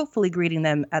person who's hopefully greeting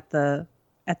them at the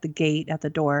gate, at the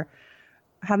door,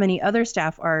 how many other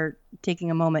staff are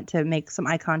taking a moment to make some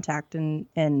eye contact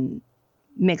and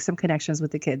make some connections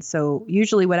with the kids? So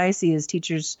usually what I see is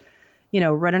teachers,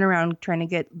 running around trying to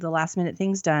get the last minute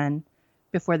things done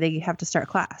before they have to start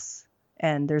class.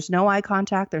 And there's no eye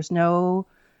contact. There's no,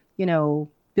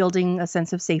 building a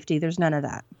sense of safety. There's none of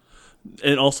that.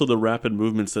 And also the rapid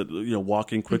movements that,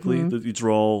 walking quickly, these are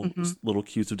all little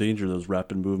cues of danger, those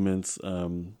rapid movements,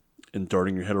 and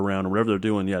darting your head around or whatever they're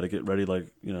doing. Yeah. To get ready.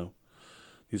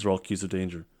 These are all cues of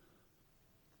danger.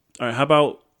 All right. How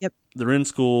about they're in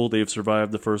school, they've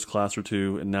survived the first class or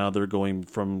two, and now they're going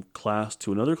from class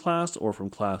to another class or from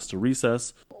class to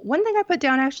recess. One thing I put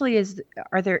down actually is,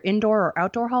 are there indoor or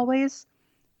outdoor hallways?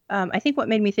 I think what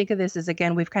made me think of this is,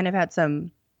 again, we've kind of had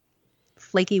some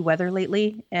flaky weather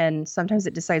lately, and sometimes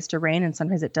it decides to rain and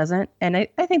sometimes it doesn't. And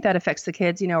I think that affects the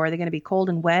kids. Are they going to be cold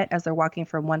and wet as they're walking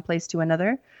from one place to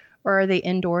another? Or are they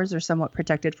indoors or somewhat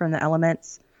protected from the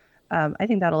elements? I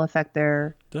think that'll affect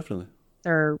their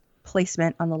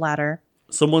placement on the ladder.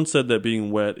 Someone said that being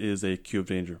wet is a cue of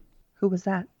danger. Who was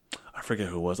that? I forget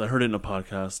who it was. I heard it in a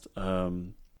podcast. I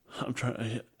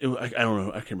don't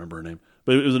know. I can't remember her name.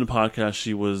 But it was in a podcast.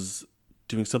 She was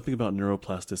doing something about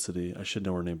neuroplasticity. I should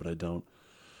know her name, but I don't.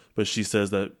 But she says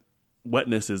that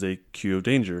wetness is a cue of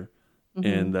danger,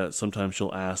 and that sometimes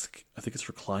she'll ask, I think it's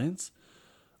for clients,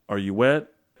 are you wet?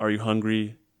 Are you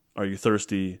hungry? Are you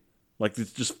thirsty? Like,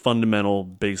 it's just fundamental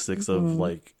basics of,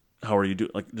 like, how are you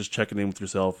doing? Like, just checking in with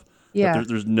yourself. Yeah.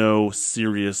 There's no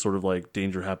serious sort of, like,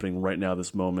 danger happening right now,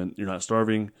 this moment. You're not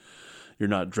starving. You're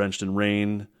not drenched in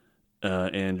rain.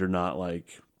 And you're not,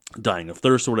 like, dying of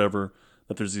thirst or whatever.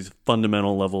 That there's these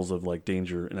fundamental levels of, like,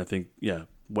 danger. And I think,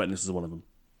 wetness is one of them.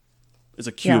 It's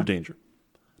a cue of danger.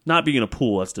 Not being in a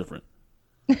pool, that's different.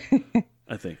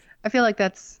 I think. I feel like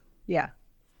that's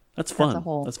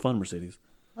fun. That's fun, Mercedes.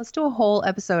 Let's do a whole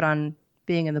episode on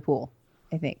being in the pool,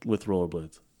 I think. With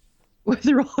rollerblades. With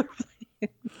rollerblades.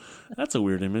 That's a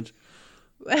weird image.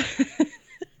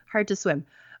 Hard to swim.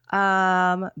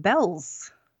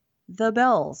 Bells. The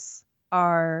bells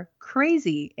are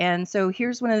crazy. And so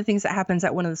here's one of the things that happens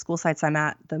at one of the school sites I'm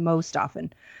at the most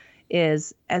often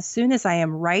is as soon as I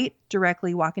am right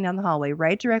directly walking down the hallway,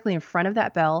 right directly in front of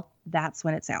that bell, that's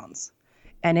when it sounds.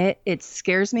 and it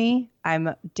scares me.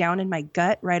 I'm down in my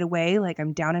gut right away, like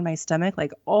I'm down in my stomach,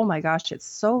 like, oh my gosh, it's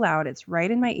so loud, it's right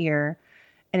in my ear,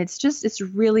 and it's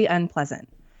really unpleasant.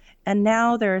 And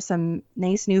now there are some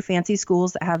nice new fancy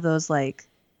schools that have those like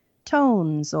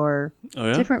tones or Oh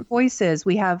yeah. different voices.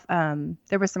 We have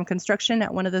there was some construction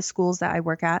at one of the schools that I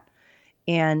work at,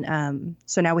 and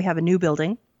so now we have a new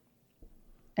building.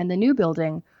 And the new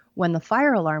building, when the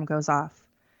fire alarm goes off,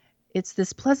 it's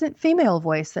this pleasant female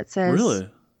voice that says, Really?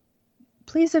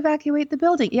 please evacuate the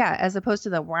building. Yeah, as opposed to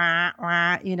the wah,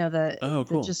 wah, Oh, the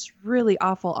cool. just really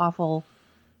awful, awful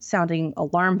sounding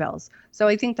alarm bells. So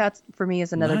I think that's for me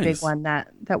is another big Nice. one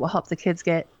that will help the kids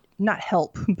not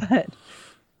help, but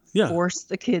Yeah. force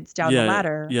the kids down the Yeah.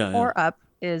 ladder Yeah. Yeah. or up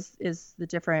is the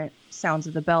different sounds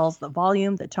of the bells, the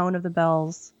volume, the tone of the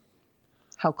bells,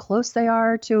 how close they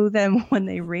are to them when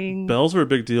they ring. Bells are a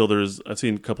big deal. I've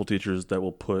seen a couple teachers that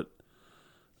will put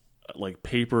like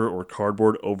paper or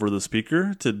cardboard over the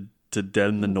speaker to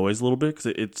deaden the noise a little bit because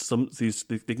it's some these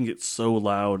they can get so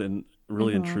loud and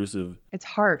really intrusive. It's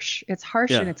harsh. It's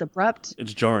harsh Yeah. and it's abrupt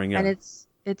It's jarring. and Yeah.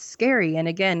 it's scary. And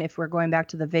again, if we're going back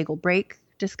to the vagal brake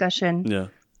discussion, Yeah.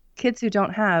 kids who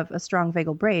don't have a strong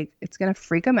vagal brake, it's going to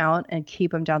freak them out and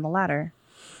keep them down the ladder.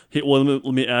 Hey, well, let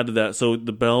me add to that. So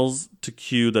the bells to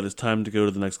cue that it's time to go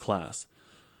to the next class,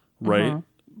 right?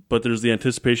 But there's the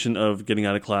anticipation of getting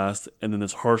out of class, and then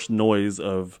this harsh noise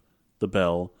of the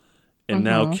bell, and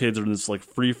now kids are in this like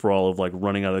free for all of like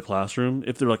running out of the classroom.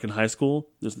 If they're like in high school,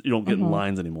 you don't get in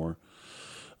lines anymore.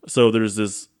 So there's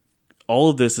this. All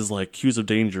of this is like cues of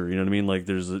danger. You know what I mean? Like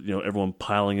there's everyone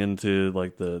piling into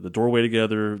like the doorway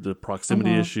together, the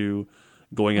proximity issue,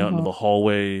 going out into the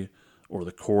hallway or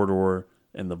the corridor,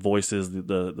 and the voices,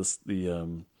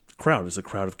 the crowd is a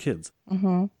crowd of kids,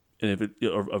 and if it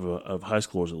of high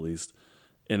schoolers at least,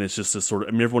 and it's just this sort of.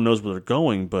 I mean, everyone knows where they're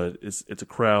going, but it's a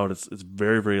crowd. It's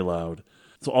very very loud.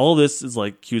 So all of this is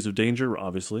like cues of danger,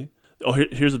 obviously. Oh,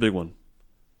 here's a big one.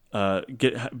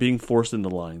 Being forced into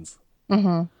lines.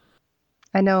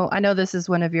 I know this is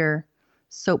one of your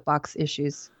soapbox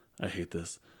issues. I hate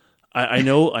this. I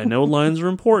know lines are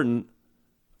important,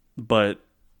 but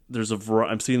there's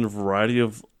I'm seeing a variety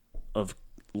of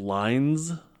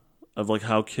lines of like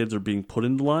how kids are being put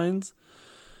into lines,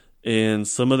 and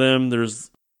some of them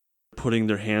there's putting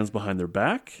their hands behind their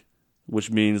back,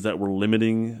 which means that we're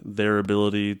limiting their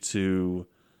ability to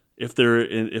if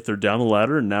they're down the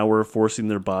ladder, now we're forcing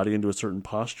their body into a certain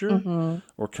posture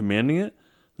or commanding it.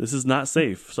 This is not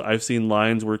safe. So I've seen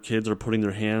lines where kids are putting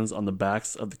their hands on the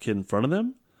backs of the kid in front of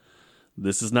them.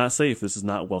 This is not safe. This is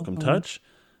not welcome touch.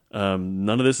 None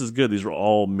of this is good. These are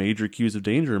all major cues of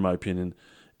danger, in my opinion.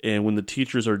 And when the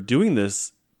teachers are doing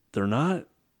this, they're not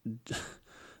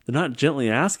gently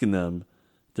asking them.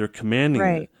 They're commanding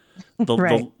Right.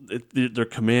 it. Their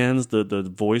commands,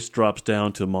 the voice drops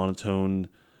down to a monotone,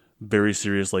 very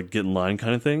serious, like get in line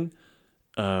kind of thing.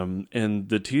 And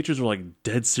the teachers are like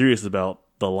dead serious about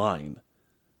the line.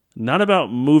 Not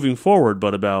about moving forward,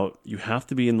 but about you have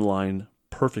to be in the line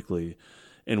perfectly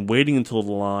and waiting until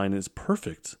the line is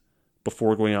perfect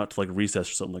before going out to like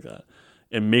recess or something like that.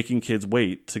 And making kids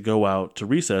wait to go out to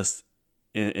recess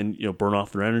and burn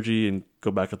off their energy and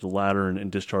go back up the ladder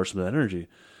and discharge some of that energy.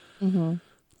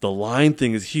 The line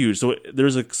thing is huge. So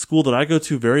there's a school that I go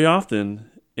to very often,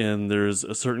 and there's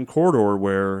a certain corridor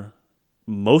where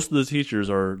most of the teachers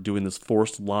are doing this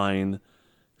forced line,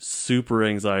 super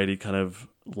anxiety, kind of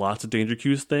lots of danger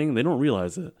cues thing. They don't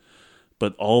realize it,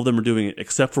 but all of them are doing it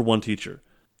except for one teacher.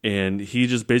 And he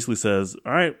just basically says,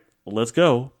 all right, let's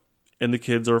go. And the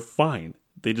kids are fine.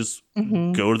 They just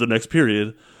go to the next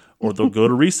period or they'll go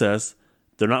to recess.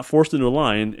 They're not forced into a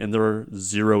line and there are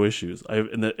zero issues.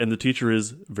 And the teacher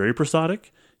is very prosodic.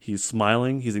 He's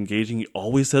smiling. He's engaging. He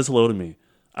always says hello to me.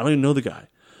 I don't even know the guy,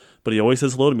 but he always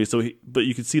says hello to me. But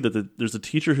you can see that there's a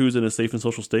teacher who's in a safe and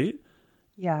social state.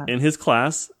 Yeah. And his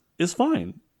class is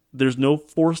fine. There's no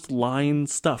forced line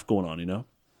stuff going on,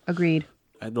 Agreed.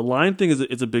 The line thing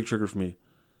is a big trigger for me.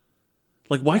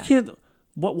 Like, why can't...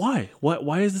 Why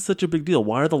is this such a big deal?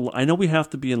 I know we have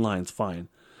to be in lines, fine.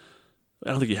 I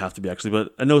don't think you have to be, actually,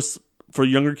 but I know for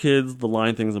younger kids, the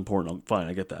line thing is important. Fine,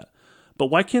 I get that. But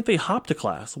why can't they hop to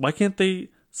class? Why can't they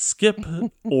skip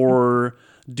or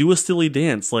do a silly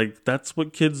dance? Like, that's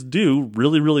what kids do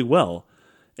really, really well.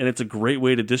 And it's a great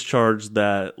way to discharge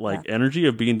that energy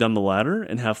of being down the ladder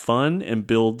and have fun and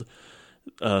build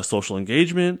social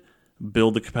engagement,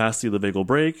 build the capacity of the vagal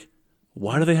brake.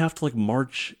 Why do they have to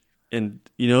march and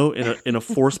in a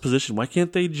forced position? Why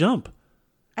can't they jump?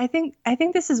 I think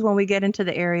this is when we get into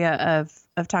the area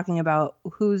of talking about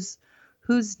who's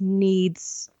whose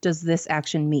needs does this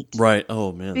action meet? Right.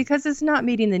 Oh, man. Because it's not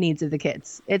meeting the needs of the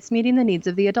kids. It's meeting the needs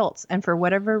of the adults. And for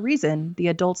whatever reason, the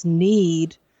adults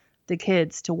need the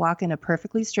kids to walk in a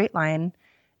perfectly straight line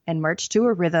and march to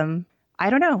a rhythm. I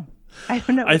don't know. I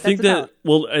think that,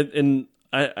 well, and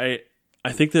I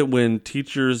think that when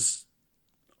teachers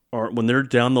when they're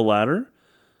down the ladder,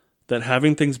 that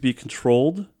having things be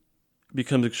controlled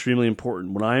becomes extremely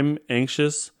important. When I'm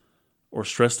anxious or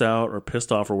stressed out or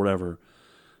pissed off or whatever,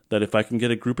 that if I can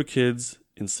get a group of kids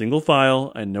in single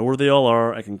file, I know where they all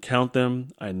are, I can count them,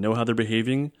 I know how they're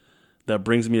behaving, that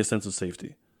brings me a sense of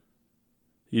safety.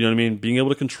 You know what I mean? Being able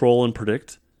to control and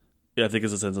predict, I think,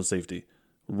 is a sense of safety.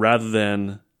 Rather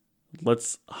than,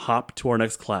 let's hop to our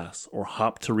next class, or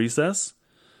hop to recess,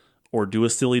 or do a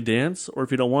silly dance, or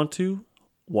if you don't want to,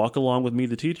 walk along with me,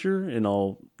 the teacher, and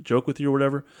I'll joke with you or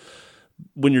whatever.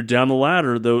 When you're down the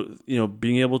ladder, though,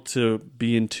 being able to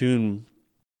be in tune,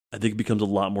 I think, becomes a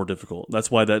lot more difficult. That's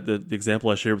why the example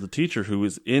I shared with the teacher who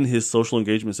is in his social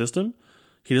engagement system,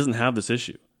 he doesn't have this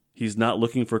issue. He's not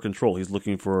looking for control. He's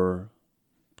looking for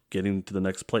getting to the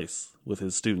next place with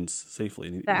his students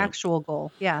safely. The actual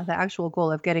goal. Yeah, the actual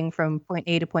goal of getting from point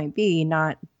A to point B,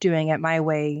 not doing it my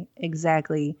way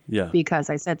exactly because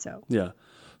I said so. Yeah.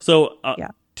 So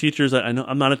teachers, I know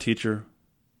I'm not a teacher.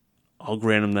 I'll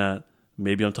grant them that.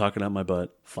 Maybe I'm talking out my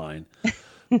butt. Fine.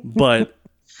 But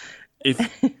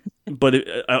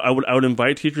I would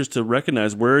invite teachers to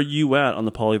recognize, where are you at on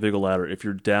the polyvagal ladder? If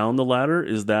you're down the ladder,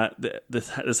 is that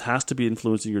this has to be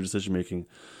influencing your decision making.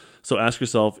 So ask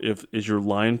yourself, is your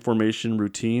line formation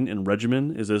routine and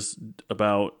regimen, is this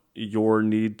about your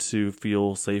need to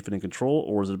feel safe and in control,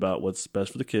 or is it about what's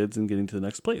best for the kids and getting to the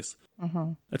next place?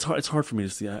 Mm-hmm. It's hard for me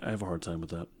to see. I have a hard time with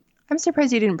that. I'm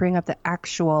surprised you didn't bring up the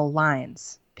actual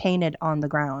lines painted on the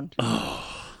ground.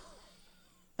 Oh.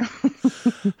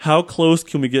 How close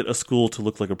can we get a school to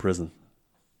look like a prison?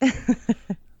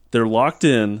 They're locked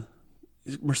in.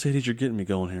 Mercedes, you're getting me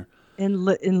going here. In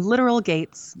literal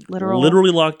gates.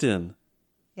 Literally locked in.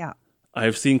 Yeah.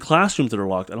 I've seen classrooms that are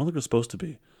locked. I don't think they're supposed to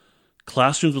be.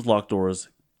 Classrooms with locked doors,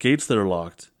 gates that are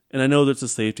locked. And I know that's a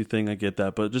safety thing. I get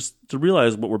that. But just to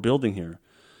realize what we're building here,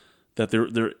 that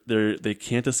they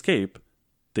can't escape.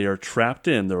 They are trapped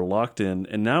in. They're locked in.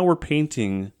 And now we're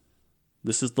painting,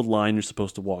 this is the line you're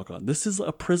supposed to walk on. This is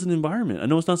a prison environment. I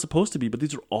know it's not supposed to be, but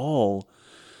these are all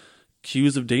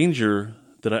cues of danger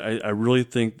that I really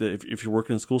think that if you're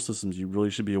working in school systems, you really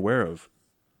should be aware of.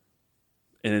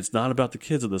 And it's not about the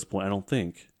kids at this point, I don't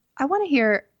think. I want to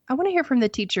hear from the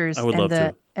teachers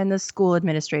and the school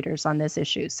administrators on this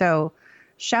issue. So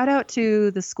shout out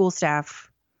to the school staff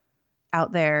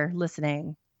out there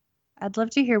listening. I'd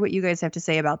love to hear what you guys have to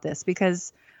say about this,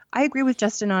 because I agree with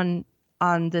Justin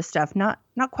on this stuff. Not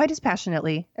quite as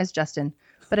passionately as Justin,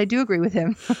 but I do agree with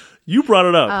him. You brought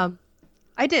it up.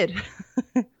 I did.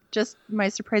 Just my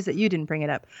surprise that you didn't bring it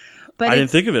up. But I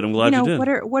didn't think of it. I'm glad you did.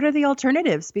 What are the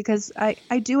alternatives? Because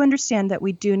I do understand that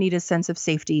we do need a sense of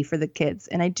safety for the kids.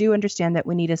 And I do understand that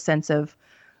we need a sense of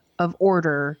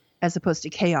order as opposed to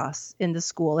chaos in the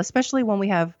school, especially when we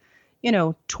have,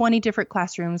 20 different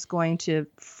classrooms going to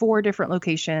 4 different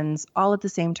locations all at the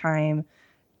same time,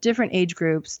 different age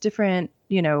groups, different,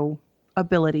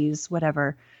 abilities,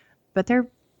 whatever. But there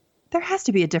has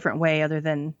to be a different way other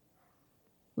than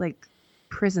like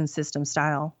prison system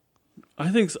style. I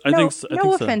think no so.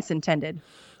 Offense intended.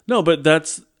 No, but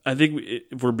I think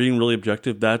if we're being really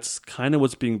objective, that's kind of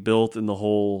what's being built in the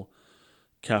whole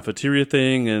cafeteria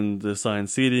thing and the assigned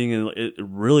seating, and it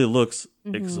really looks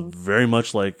it's very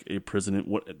much like a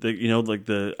prison.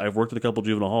 I've worked at a couple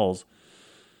juvenile halls,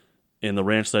 and the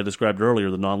ranch that I described earlier,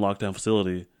 the non-lockdown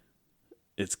facility,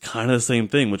 it's kind of the same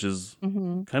thing, which is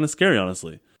kind of scary,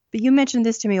 honestly. But you mentioned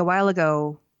this to me a while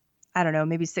ago. I don't know,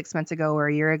 maybe 6 months ago or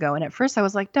a year ago. And at first I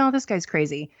was like, no, this guy's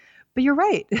crazy. But you're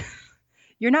right.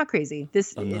 You're not crazy.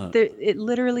 It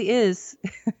literally is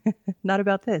not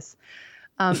about this.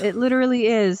 It literally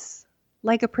is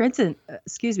like a prison.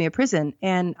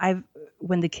 And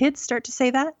when the kids start to say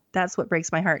that, that's what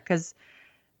breaks my heart. Because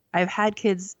I've had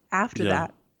kids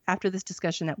after this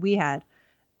discussion that we had,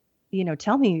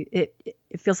 tell me it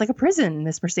feels like a prison,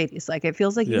 Miss Mercedes. Like, it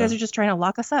feels like you guys are just trying to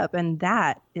lock us up. And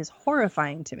that is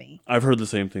horrifying to me. I've heard the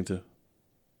same thing too.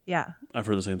 Yeah. I've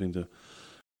heard the same thing too.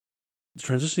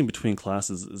 Transitioning between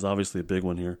classes is obviously a big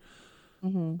one here.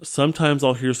 Mm-hmm. Sometimes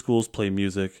I'll hear schools play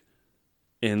music,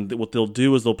 and what they'll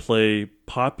do is they'll play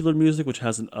popular music, which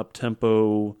has an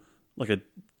up-tempo,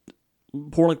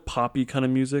 more like poppy kind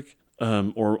of music,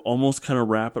 or almost kind of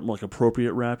rap, but more like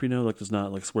appropriate rap, like there's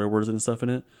not like swear words and stuff in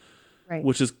it. Right.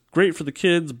 Which is great for the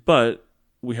kids, but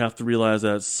we have to realize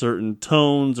that certain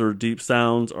tones or deep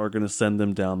sounds are going to send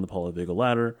them down the polyvagal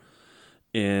ladder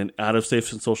and out of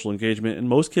safe and social engagement. And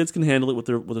most kids can handle it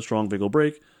with a strong vagal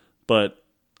brake, but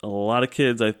a lot of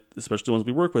kids, especially the ones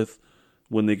we work with,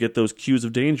 when they get those cues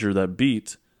of danger, that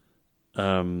beat,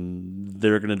 they're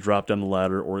going to drop down the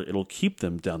ladder, or it'll keep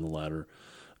them down the ladder.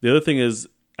 The other thing is,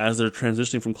 as they're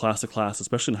transitioning from class to class,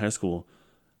 especially in high school,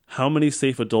 how many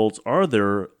safe adults are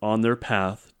there on their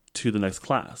path to the next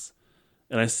class?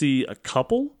 And I see a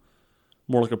couple,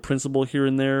 more like a principal here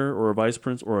and there, or a vice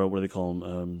principal, or what do they call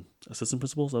them? Assistant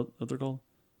principals, is that what they're called?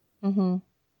 Mm-hmm.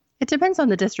 It depends on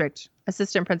the district.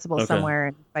 Assistant principal somewhere,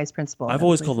 and vice principal. I've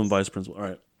always called them vice principal. All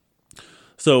right.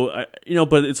 So,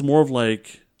 but it's more of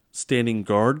like standing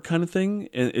guard kind of thing.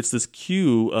 And it's this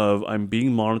cue of I'm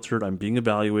being monitored, I'm being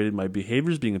evaluated, my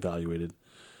behavior is being evaluated.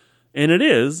 And it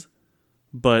is,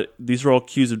 but these are all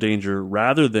cues of danger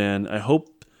rather than,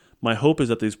 my hope is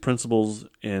that these principals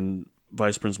and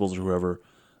vice principals or whoever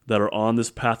that are on this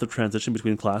path of transition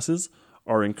between classes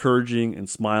are encouraging and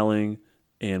smiling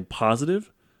and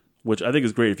positive, which I think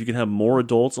is great. If you can have more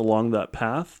adults along that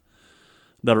path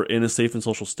that are in a safe and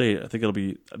social state, I think it'll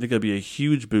be a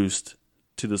huge boost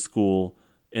to the school,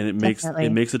 and it makes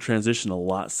the transition a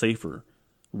lot safer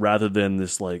rather than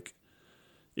this, like,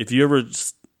 if you ever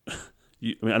I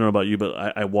don't know about you,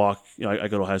 but I walk, I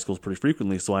go to high schools pretty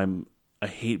frequently, so I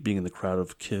hate being in the crowd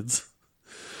of kids.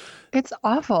 It's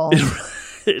awful.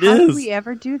 It How is. did we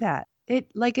ever do that? It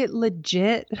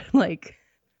legit, like,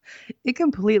 it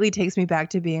completely takes me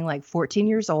back to being like 14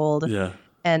 years old. Yeah.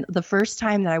 And the first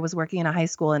time that I was working in a high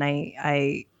school and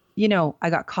I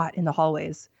got caught in the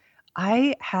hallways,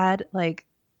 I had like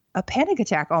a panic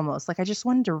attack almost. Like I just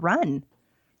wanted to run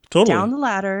down the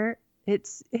ladder.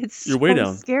 It's You're way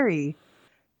down. Scary.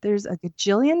 There's a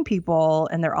gajillion people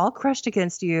and they're all crushed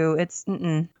against you. That's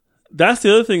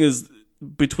the other thing is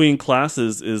between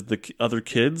classes is the other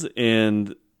kids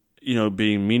and,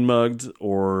 being mean mugged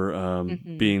or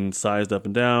being sized up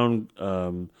and down.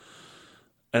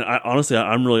 And I honestly,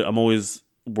 I'm always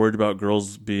worried about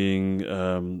girls being,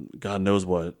 God knows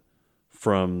what,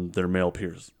 from their male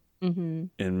peers. Mm-hmm.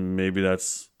 And maybe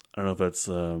that's, I don't know if that's,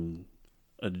 like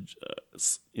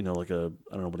a,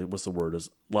 I don't know what's the word, is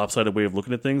lopsided way of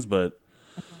looking at things, but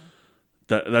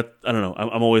that I don't know.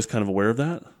 I'm always kind of aware of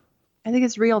that. I think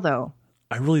it's real though.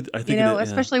 I think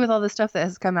especially with all the stuff that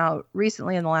has come out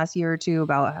recently in the last year or two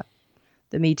about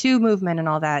the Me Too movement and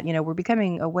all that, we're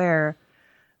becoming aware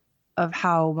of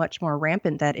how much more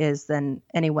rampant that is than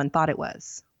anyone thought it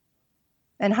was.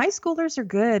 And high schoolers are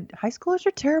good. High schoolers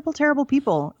are terrible, terrible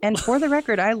people. And for the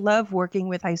record, I love working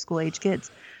with high school age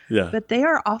kids. Yeah. But they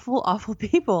are awful, awful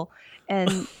people.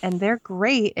 And they're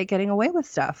great at getting away with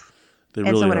stuff. They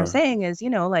really what are. I'm saying is,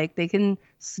 like they can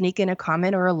sneak in a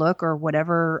comment or a look or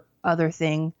whatever other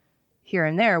thing here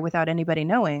and there without anybody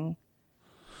knowing.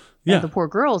 Yeah. And the poor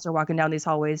girls are walking down these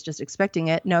hallways just expecting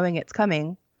it, knowing it's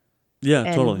coming. Yeah,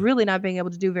 and totally. Really not being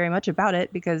able to do very much about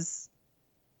it because,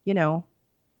 Yeah.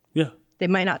 They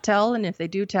might not tell. And if they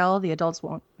do tell, the adults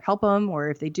won't help them. Or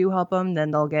if they do help them, then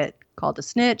they'll get called a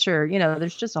snitch or,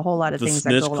 there's just a whole lot of things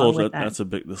that go along with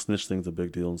that. The snitch thing's a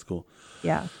big deal in school.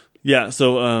 Yeah. Yeah.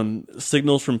 So,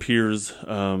 signals from peers,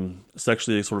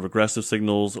 sexually sort of aggressive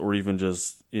signals, or even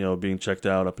just, being checked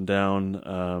out up and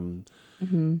down.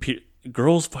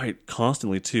 Girls fight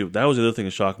constantly too. That was the other thing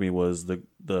that shocked me was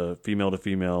the female to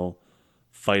female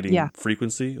fighting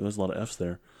frequency. There's a lot of F's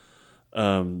there.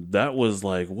 That was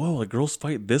like, whoa, like girls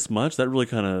fight this much? That really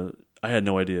kind of, I had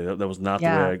no idea. That was not the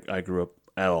way I grew up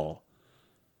at all.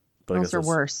 But girls are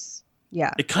worse.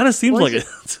 Yeah. It kind of seems like it.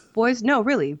 Boys, no,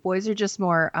 really. Boys are just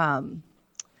more,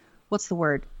 what's the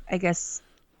word? I guess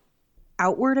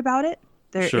outward about it.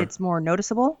 Sure. It's more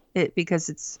noticeable because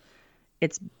it's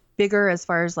bigger as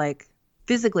far as like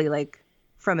physically, like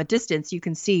from a distance, you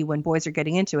can see when boys are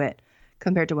getting into it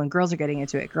compared to when girls are getting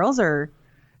into it. Girls are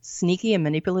sneaky and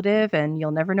manipulative and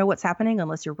you'll never know what's happening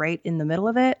unless you're right in the middle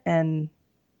of it. And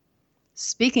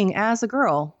speaking as a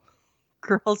girl,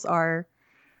 girls are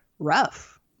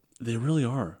rough. They really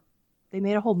are. They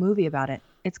made a whole movie about it.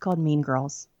 It's called Mean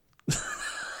Girls.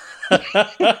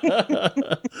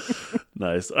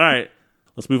 Nice. All right.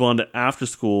 Let's move on to after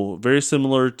school. Very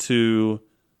similar to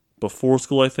before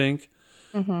school, I think.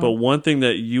 Mm-hmm. But one thing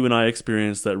that you and I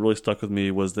experienced that really stuck with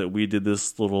me was that we did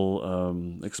this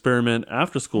little experiment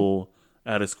after school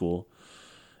at a school.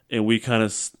 And we kind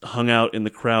of hung out in the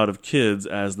crowd of kids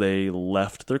as they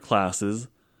left their classes.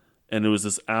 And it was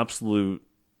this absolute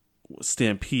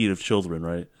stampede of children,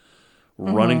 right?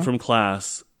 Mm-hmm. Running from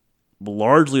class,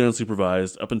 largely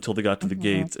unsupervised up until they got to the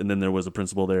gates. And then there was a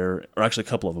principal there, or actually a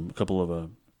couple of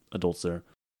adults there.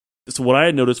 So what I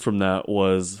had noticed from that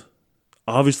was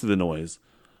obviously the noise,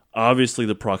 obviously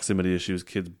the proximity issues,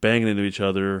 kids banging into each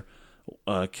other,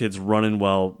 kids running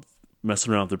while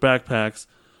messing around with their backpacks.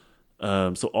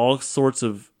 So all sorts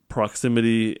of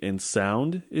proximity and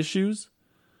sound issues.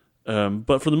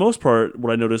 But for the most part,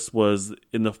 what I noticed was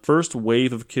in the first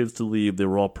wave of kids to leave, they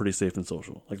were all pretty safe and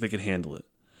social. Like they could handle it.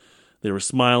 They were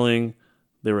smiling.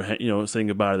 They were, saying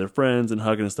goodbye to their friends and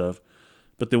hugging and stuff.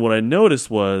 But then what I noticed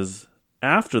was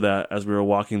after that, as we were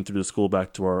walking through the school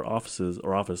back to our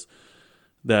office,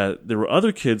 that there were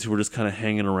other kids who were just kind of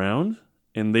hanging around,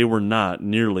 and they were not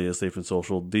nearly as safe and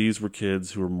social. These were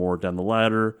kids who were more down the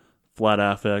ladder, flat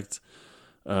affect.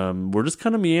 Were just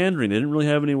kind of meandering. They didn't really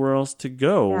have anywhere else to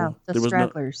go. Yeah, the there was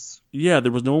stragglers.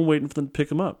 there was no one waiting for them to pick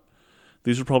them up.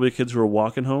 These were probably kids who were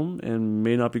walking home and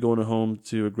may not be going home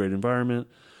to a great environment.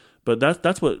 But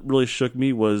that's what really shook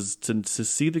me was to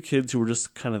see the kids who were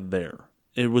just kind of there.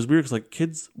 It was weird because like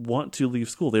kids want to leave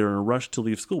school. They were in a rush to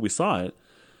leave school. We saw it.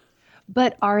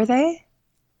 But are they?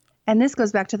 And this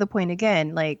goes back to the point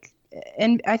again, like,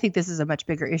 and I think this is a much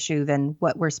bigger issue than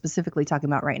what we're specifically talking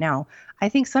about right now. I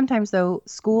think sometimes though,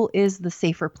 school is the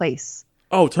safer place.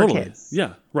 Oh, totally. For kids.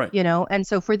 Yeah, right. And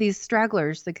so for these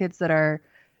stragglers, the kids that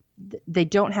they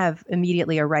don't have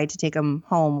immediately a ride to take them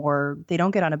home, or they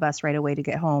don't get on a bus right away to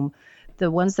get home.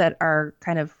 The ones that are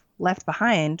kind of left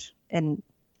behind, and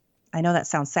I know that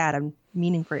sounds sad. I'm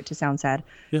meaning for it to sound sad.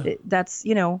 Yeah. That's,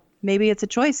 maybe it's a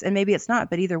choice and maybe it's not.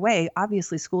 But either way,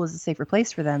 obviously school is a safer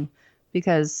place for them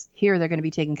because here they're going to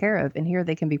be taken care of and here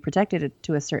they can be protected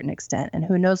to a certain extent. And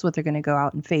who knows what they're going to go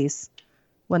out and face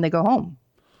when they go home.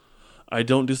 I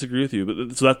don't disagree with you.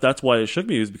 But so that's why it shook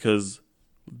me, is because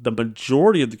the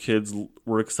majority of the kids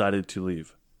were excited to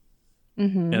leave.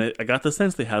 Mm-hmm. And I got the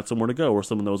sense they had somewhere to go or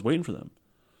someone that was waiting for them.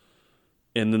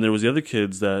 And then there was the other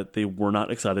kids that they were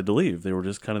not excited to leave. They were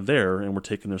just kind of there and were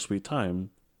taking their sweet time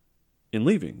in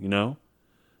leaving, And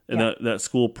that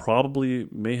school probably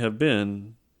may have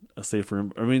been a safer.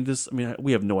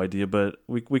 We have no idea, but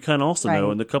we kind of also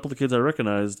know. And a couple of the kids I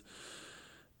recognized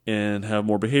and have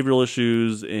more behavioral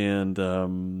issues, and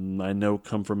I know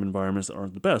come from environments that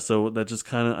aren't the best. So that just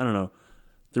kind of, I don't know.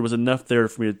 There was enough there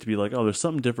for me to be like, oh, there's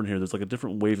something different here. There's like a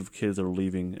different wave of kids that are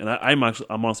leaving. And I'm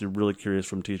honestly really curious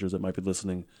from teachers that might be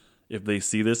listening if they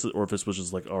see this or if this was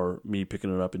just like me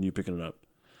picking it up and you picking it up.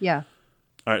 Yeah.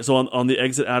 All right. So on the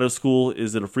exit out of school,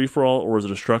 is it a free for all or is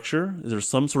it a structure? Is there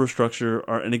some sort of structure?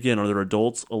 And again, are there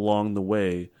adults along the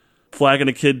way flagging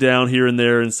a kid down here and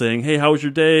there and saying, hey, how was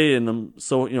your day? And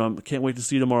I can't wait to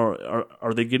see you tomorrow.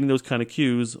 Are they getting those kind of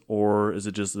cues, or is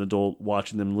it just an adult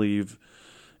watching them leave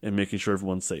and making sure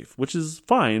everyone's safe, which is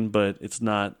fine, but it's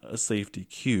not a safety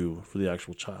cue for the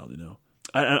actual child,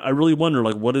 I really wonder,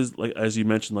 like, what is, like, as you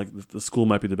mentioned, like, the school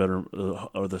might be the better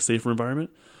or the safer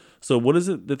environment. So what is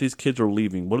it that these kids are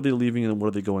leaving? What are they leaving and what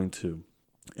are they going to?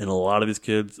 And a lot of these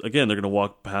kids, again, they're going to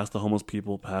walk past the homeless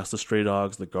people, past the stray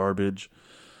dogs, the garbage,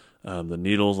 the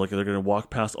needles, like they're going to walk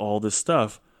past all this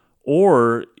stuff,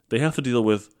 or they have to deal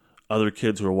with other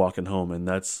kids who are walking home, and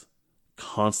that's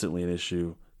constantly an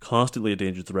issue. Constantly a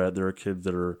danger threat. There are kids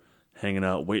that are hanging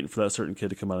out, waiting for that certain kid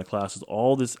to come out of classes.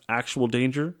 All this actual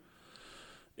danger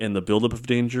and the buildup of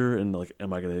danger, and like,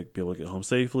 am I going to be able to get home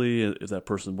safely? Is that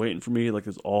person waiting for me? Like,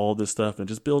 there's all this stuff, and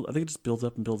I think it just builds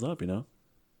up and builds up,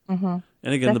 Mm-hmm.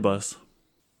 And again, the bus.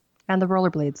 And the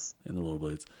rollerblades.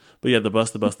 But yeah, the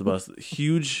bus.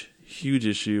 Huge, huge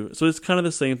issue. So it's kind of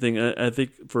the same thing. I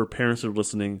think for parents that are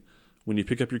listening, when you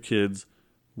pick up your kids,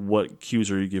 what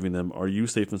cues are you giving them? Are you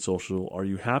safe and social? Are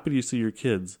you happy to see your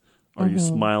kids? Are you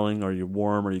smiling? Are you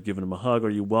warm? Are you giving them a hug? Are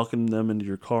you welcoming them into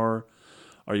your car?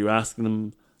 Are you asking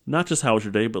them not just how was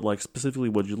your day, but like specifically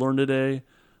what did you learn today?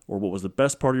 Or what was the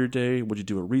best part of your day? What did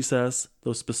you do at recess?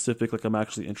 Those specific, like I'm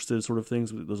actually interested sort of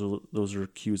things. Those are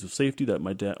cues of safety that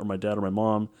my dad or my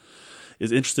mom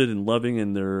is interested in loving,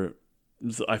 and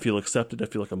I feel accepted. I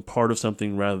feel like I'm part of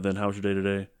something rather than how was your day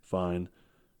today? Fine.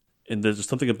 And there's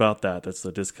something about that's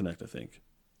the disconnect, I think.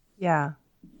 Yeah.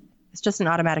 It's just an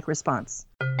automatic response.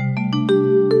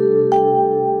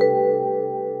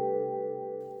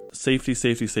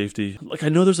 Safety. Like, I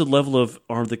know there's a level of,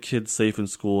 are the kids safe in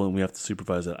school and we have to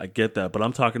supervise that. I get that. But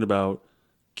I'm talking about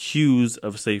cues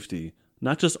of safety.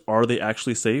 Not just, are they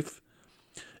actually safe?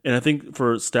 And I think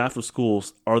for staff of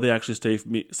schools, are they actually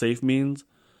safe means,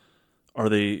 are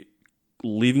they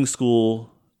leaving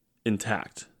school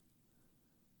intact?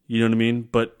 You know what I mean?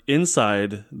 But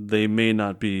inside, they may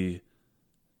not be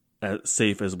as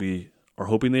safe as we are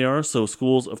hoping they are. So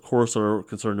schools, of course, are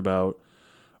concerned about,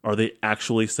 are they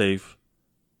actually safe?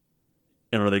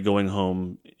 And are they going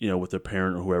home, with their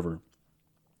parent or whoever?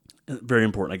 Very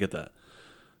important. I get that.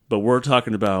 But we're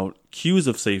talking about cues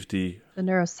of safety. The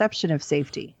neuroception of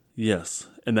safety. Yes.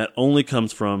 And that only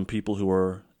comes from people who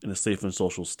are in a safe and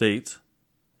social state,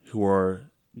 who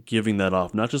are giving that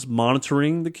off, not just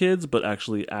monitoring the kids, but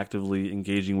actually actively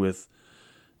engaging with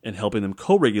and helping them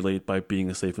co-regulate by being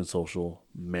a safe and social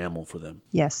mammal for them.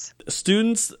 Yes.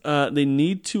 Students, they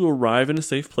need to arrive in a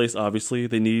safe place, obviously.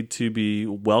 They need to be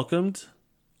welcomed.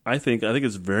 I think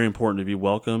it's very important to be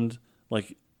welcomed.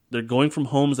 Like, they're going from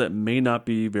homes that may not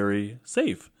be very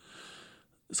safe.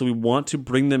 So we want to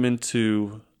bring them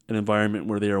into an environment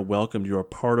where they are welcomed. You're a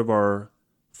part of our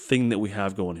thing that we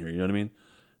have going here. You know what I mean?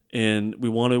 And we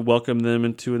want to welcome them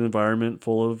into an environment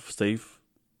full of safe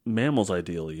mammals,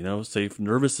 ideally, safe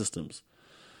nervous systems.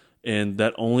 And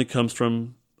that only comes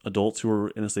from adults who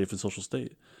are in a safe and social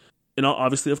state. And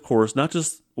obviously, of course, not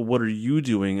just what are you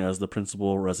doing as the principal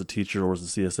or as a teacher or as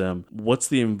a CSM, what's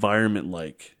the environment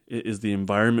like? Is the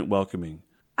environment welcoming?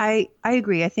 I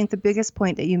agree. I think the biggest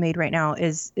point that you made right now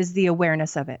is the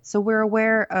awareness of it. So we're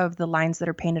aware of the lines that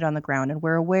are painted on the ground, and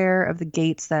we're aware of the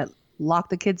gates that lock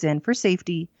the kids in for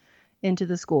safety into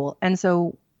the school. And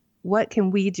so what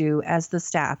can we do as the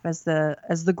staff, as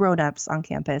the grown-ups on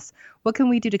campus? What can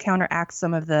we do to counteract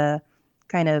some of the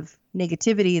kind of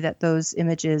negativity that those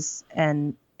images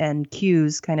and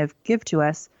cues kind of give to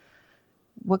us?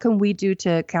 What can we do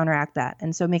to counteract that?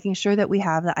 And so making sure that we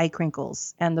have the eye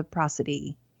crinkles and the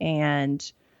prosody,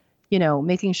 and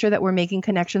making sure that we're making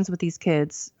connections with these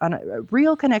kids on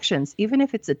real connections, even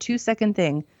if it's a 2-second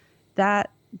thing, that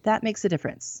makes a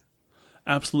difference.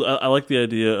 Absolutely. I like the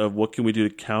idea of what can we do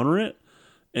to counter it.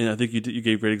 And I think you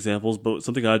gave great examples, but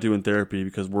something I do in therapy,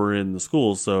 because we're in the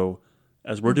schools. So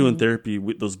as we're doing therapy,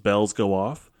 those bells go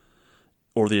off,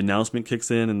 or the announcement kicks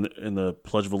in, and the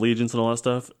Pledge of Allegiance and all that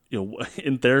stuff,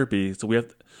 in therapy.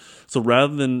 So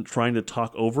rather than trying to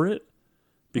talk over it,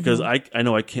 because I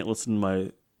know I can't listen to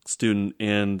my student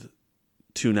and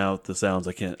tune out the sounds.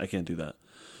 I can't do that.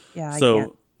 Yeah. So, I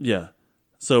can't. yeah.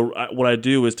 So what I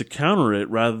do is to counter it,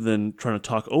 rather than trying to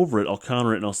talk over it, I'll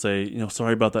counter it and I'll say,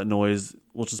 sorry about that noise.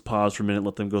 We'll just pause for a minute,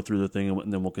 let them go through the thing,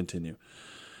 and then we'll continue.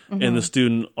 And the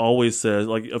student always says,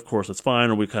 like, of course, that's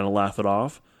fine, or we kind of laugh it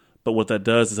off. But what that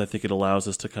does is I think it allows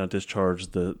us to kind of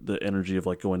discharge the energy of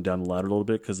like going down the ladder a little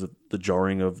bit, because of the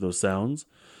jarring of those sounds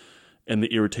and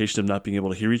the irritation of not being able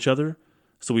to hear each other.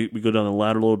 So we go down the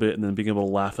ladder a little bit, and then being able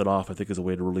to laugh it off, I think, is a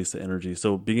way to release the energy.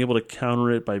 So being able to counter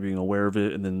it by being aware of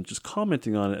it and then just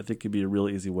commenting on it, I think could be a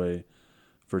really easy way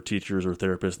for teachers or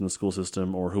therapists in the school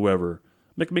system or whoever.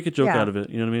 Make a joke out of it.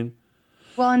 You know what I mean?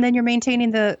 Well, and then you're maintaining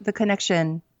the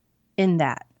connection in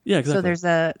that. Yeah, exactly.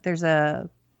 So there's a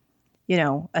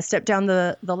a step down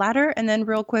the ladder, and then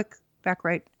real quick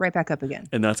right back up again.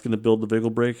 And that's going to build the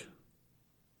vagal break.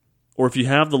 Or if you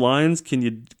have the lines, can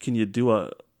you do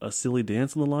a silly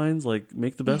dance on the lines? Like,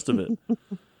 make the best of it.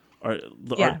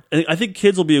 And I think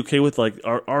kids will be okay with, like,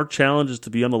 our challenge is to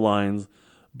be on the lines,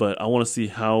 but I want to see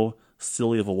how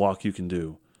silly of a walk you can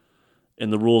do.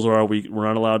 And the rules are we're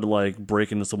not allowed to, like,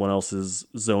 break into someone else's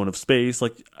zone of space.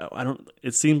 Like,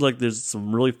 it seems like there's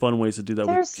some really fun ways to do that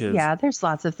with kids. Yeah, there's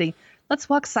lots of things. Let's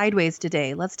walk sideways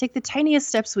today. Let's take the tiniest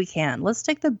steps we can. Let's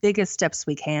take the biggest steps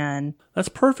we can. That's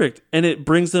perfect. And it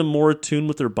brings them more attuned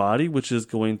with their body, which is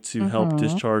going to help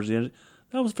discharge the energy.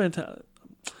 That was fantastic.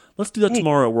 Let's do that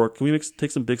tomorrow at work. Can we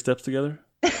take some big steps together?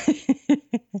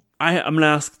 I'm going to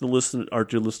ask our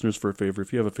dear listeners for a favor.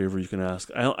 If you have a favor, you can ask.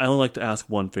 I only like to ask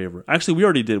one favor. Actually, we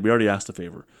already did. We already asked a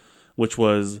favor, which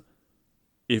was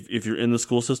if you're in the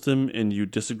school system and you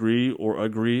disagree or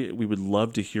agree, we would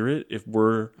love to hear it. If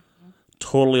we're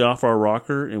totally off our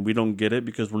rocker and we don't get it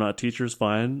because we're not teachers,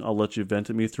 fine. I'll let you vent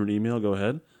at me through an email. Go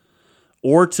ahead.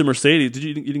 Or to Mercedes.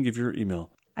 You didn't give your email?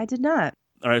 I did not.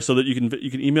 All right, so that you can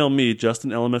email me,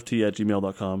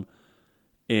 justinlmft@gmail.com,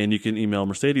 and you can email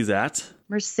Mercedes at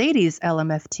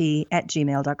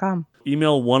mercedeslmft@gmail.com.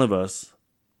 Email one of us,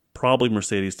 probably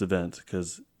Mercedes, to vent,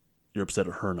 because you're upset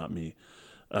at her, not me.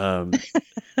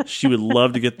 She would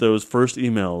love to get those first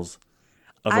emails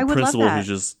of a principal who's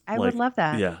just I would love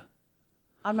that. Yeah.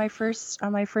 On my first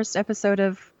episode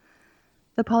of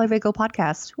the Polyvagal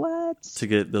podcast. What? To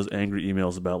get those angry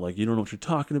emails about, like, you don't know what you're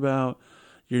talking about.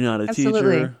 You're not a Absolutely.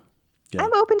 teacher. Yeah.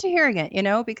 I'm open to hearing it,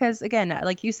 because again,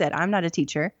 like you said, I'm not a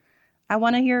teacher. I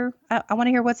want to hear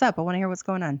what's up. I want to hear what's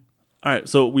going on. All right.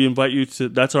 So we invite you to,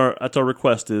 that's our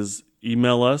request, is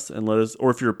email us and let us, or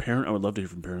if you're a parent, I would love to hear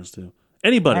from parents too.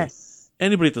 Anybody at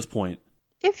this point.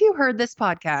 If you heard this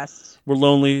podcast, we're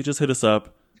lonely, just hit us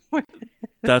up.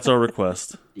 That's our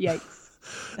request. Yikes.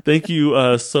 Thank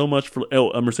you so much for,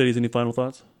 Mercedes, any final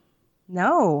thoughts?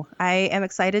 No, I am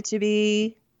excited to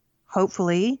be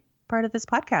hopefully part of this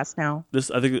podcast now.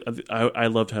 I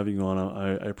loved having you on.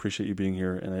 I appreciate you being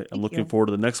here, and I'm looking you. forward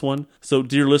to the next one. So,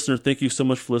 dear listener, thank you so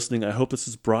much for listening. I hope this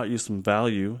has brought you some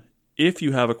value. If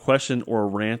you have a question or a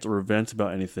rant or event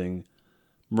about anything,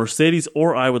 Mercedes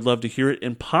or I would love to hear it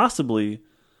and possibly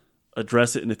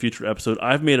address it in a future episode.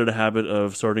 I've made it a habit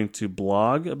of starting to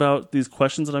blog about these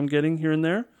questions that I'm getting here and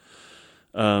there.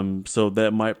 So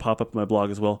that might pop up in my blog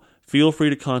as well. Feel free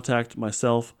to contact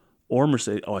myself or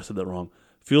Mercedes. Oh, I said that wrong.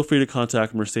 Feel free to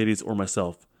contact Mercedes or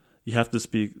myself. You have to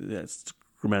speak. It's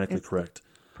grammatically correct.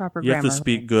 Proper You grammar. have to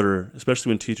speak gooder,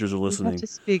 especially when teachers are listening. You have to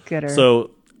speak gooder.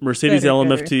 So Mercedes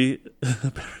Gooder. LMFT,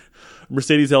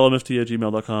 Mercedes LMFT at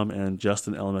gmail.com and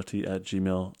Justin LMFT at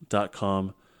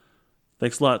gmail.com.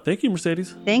 Thanks a lot. Thank you,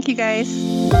 Mercedes. Thank you,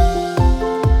 guys.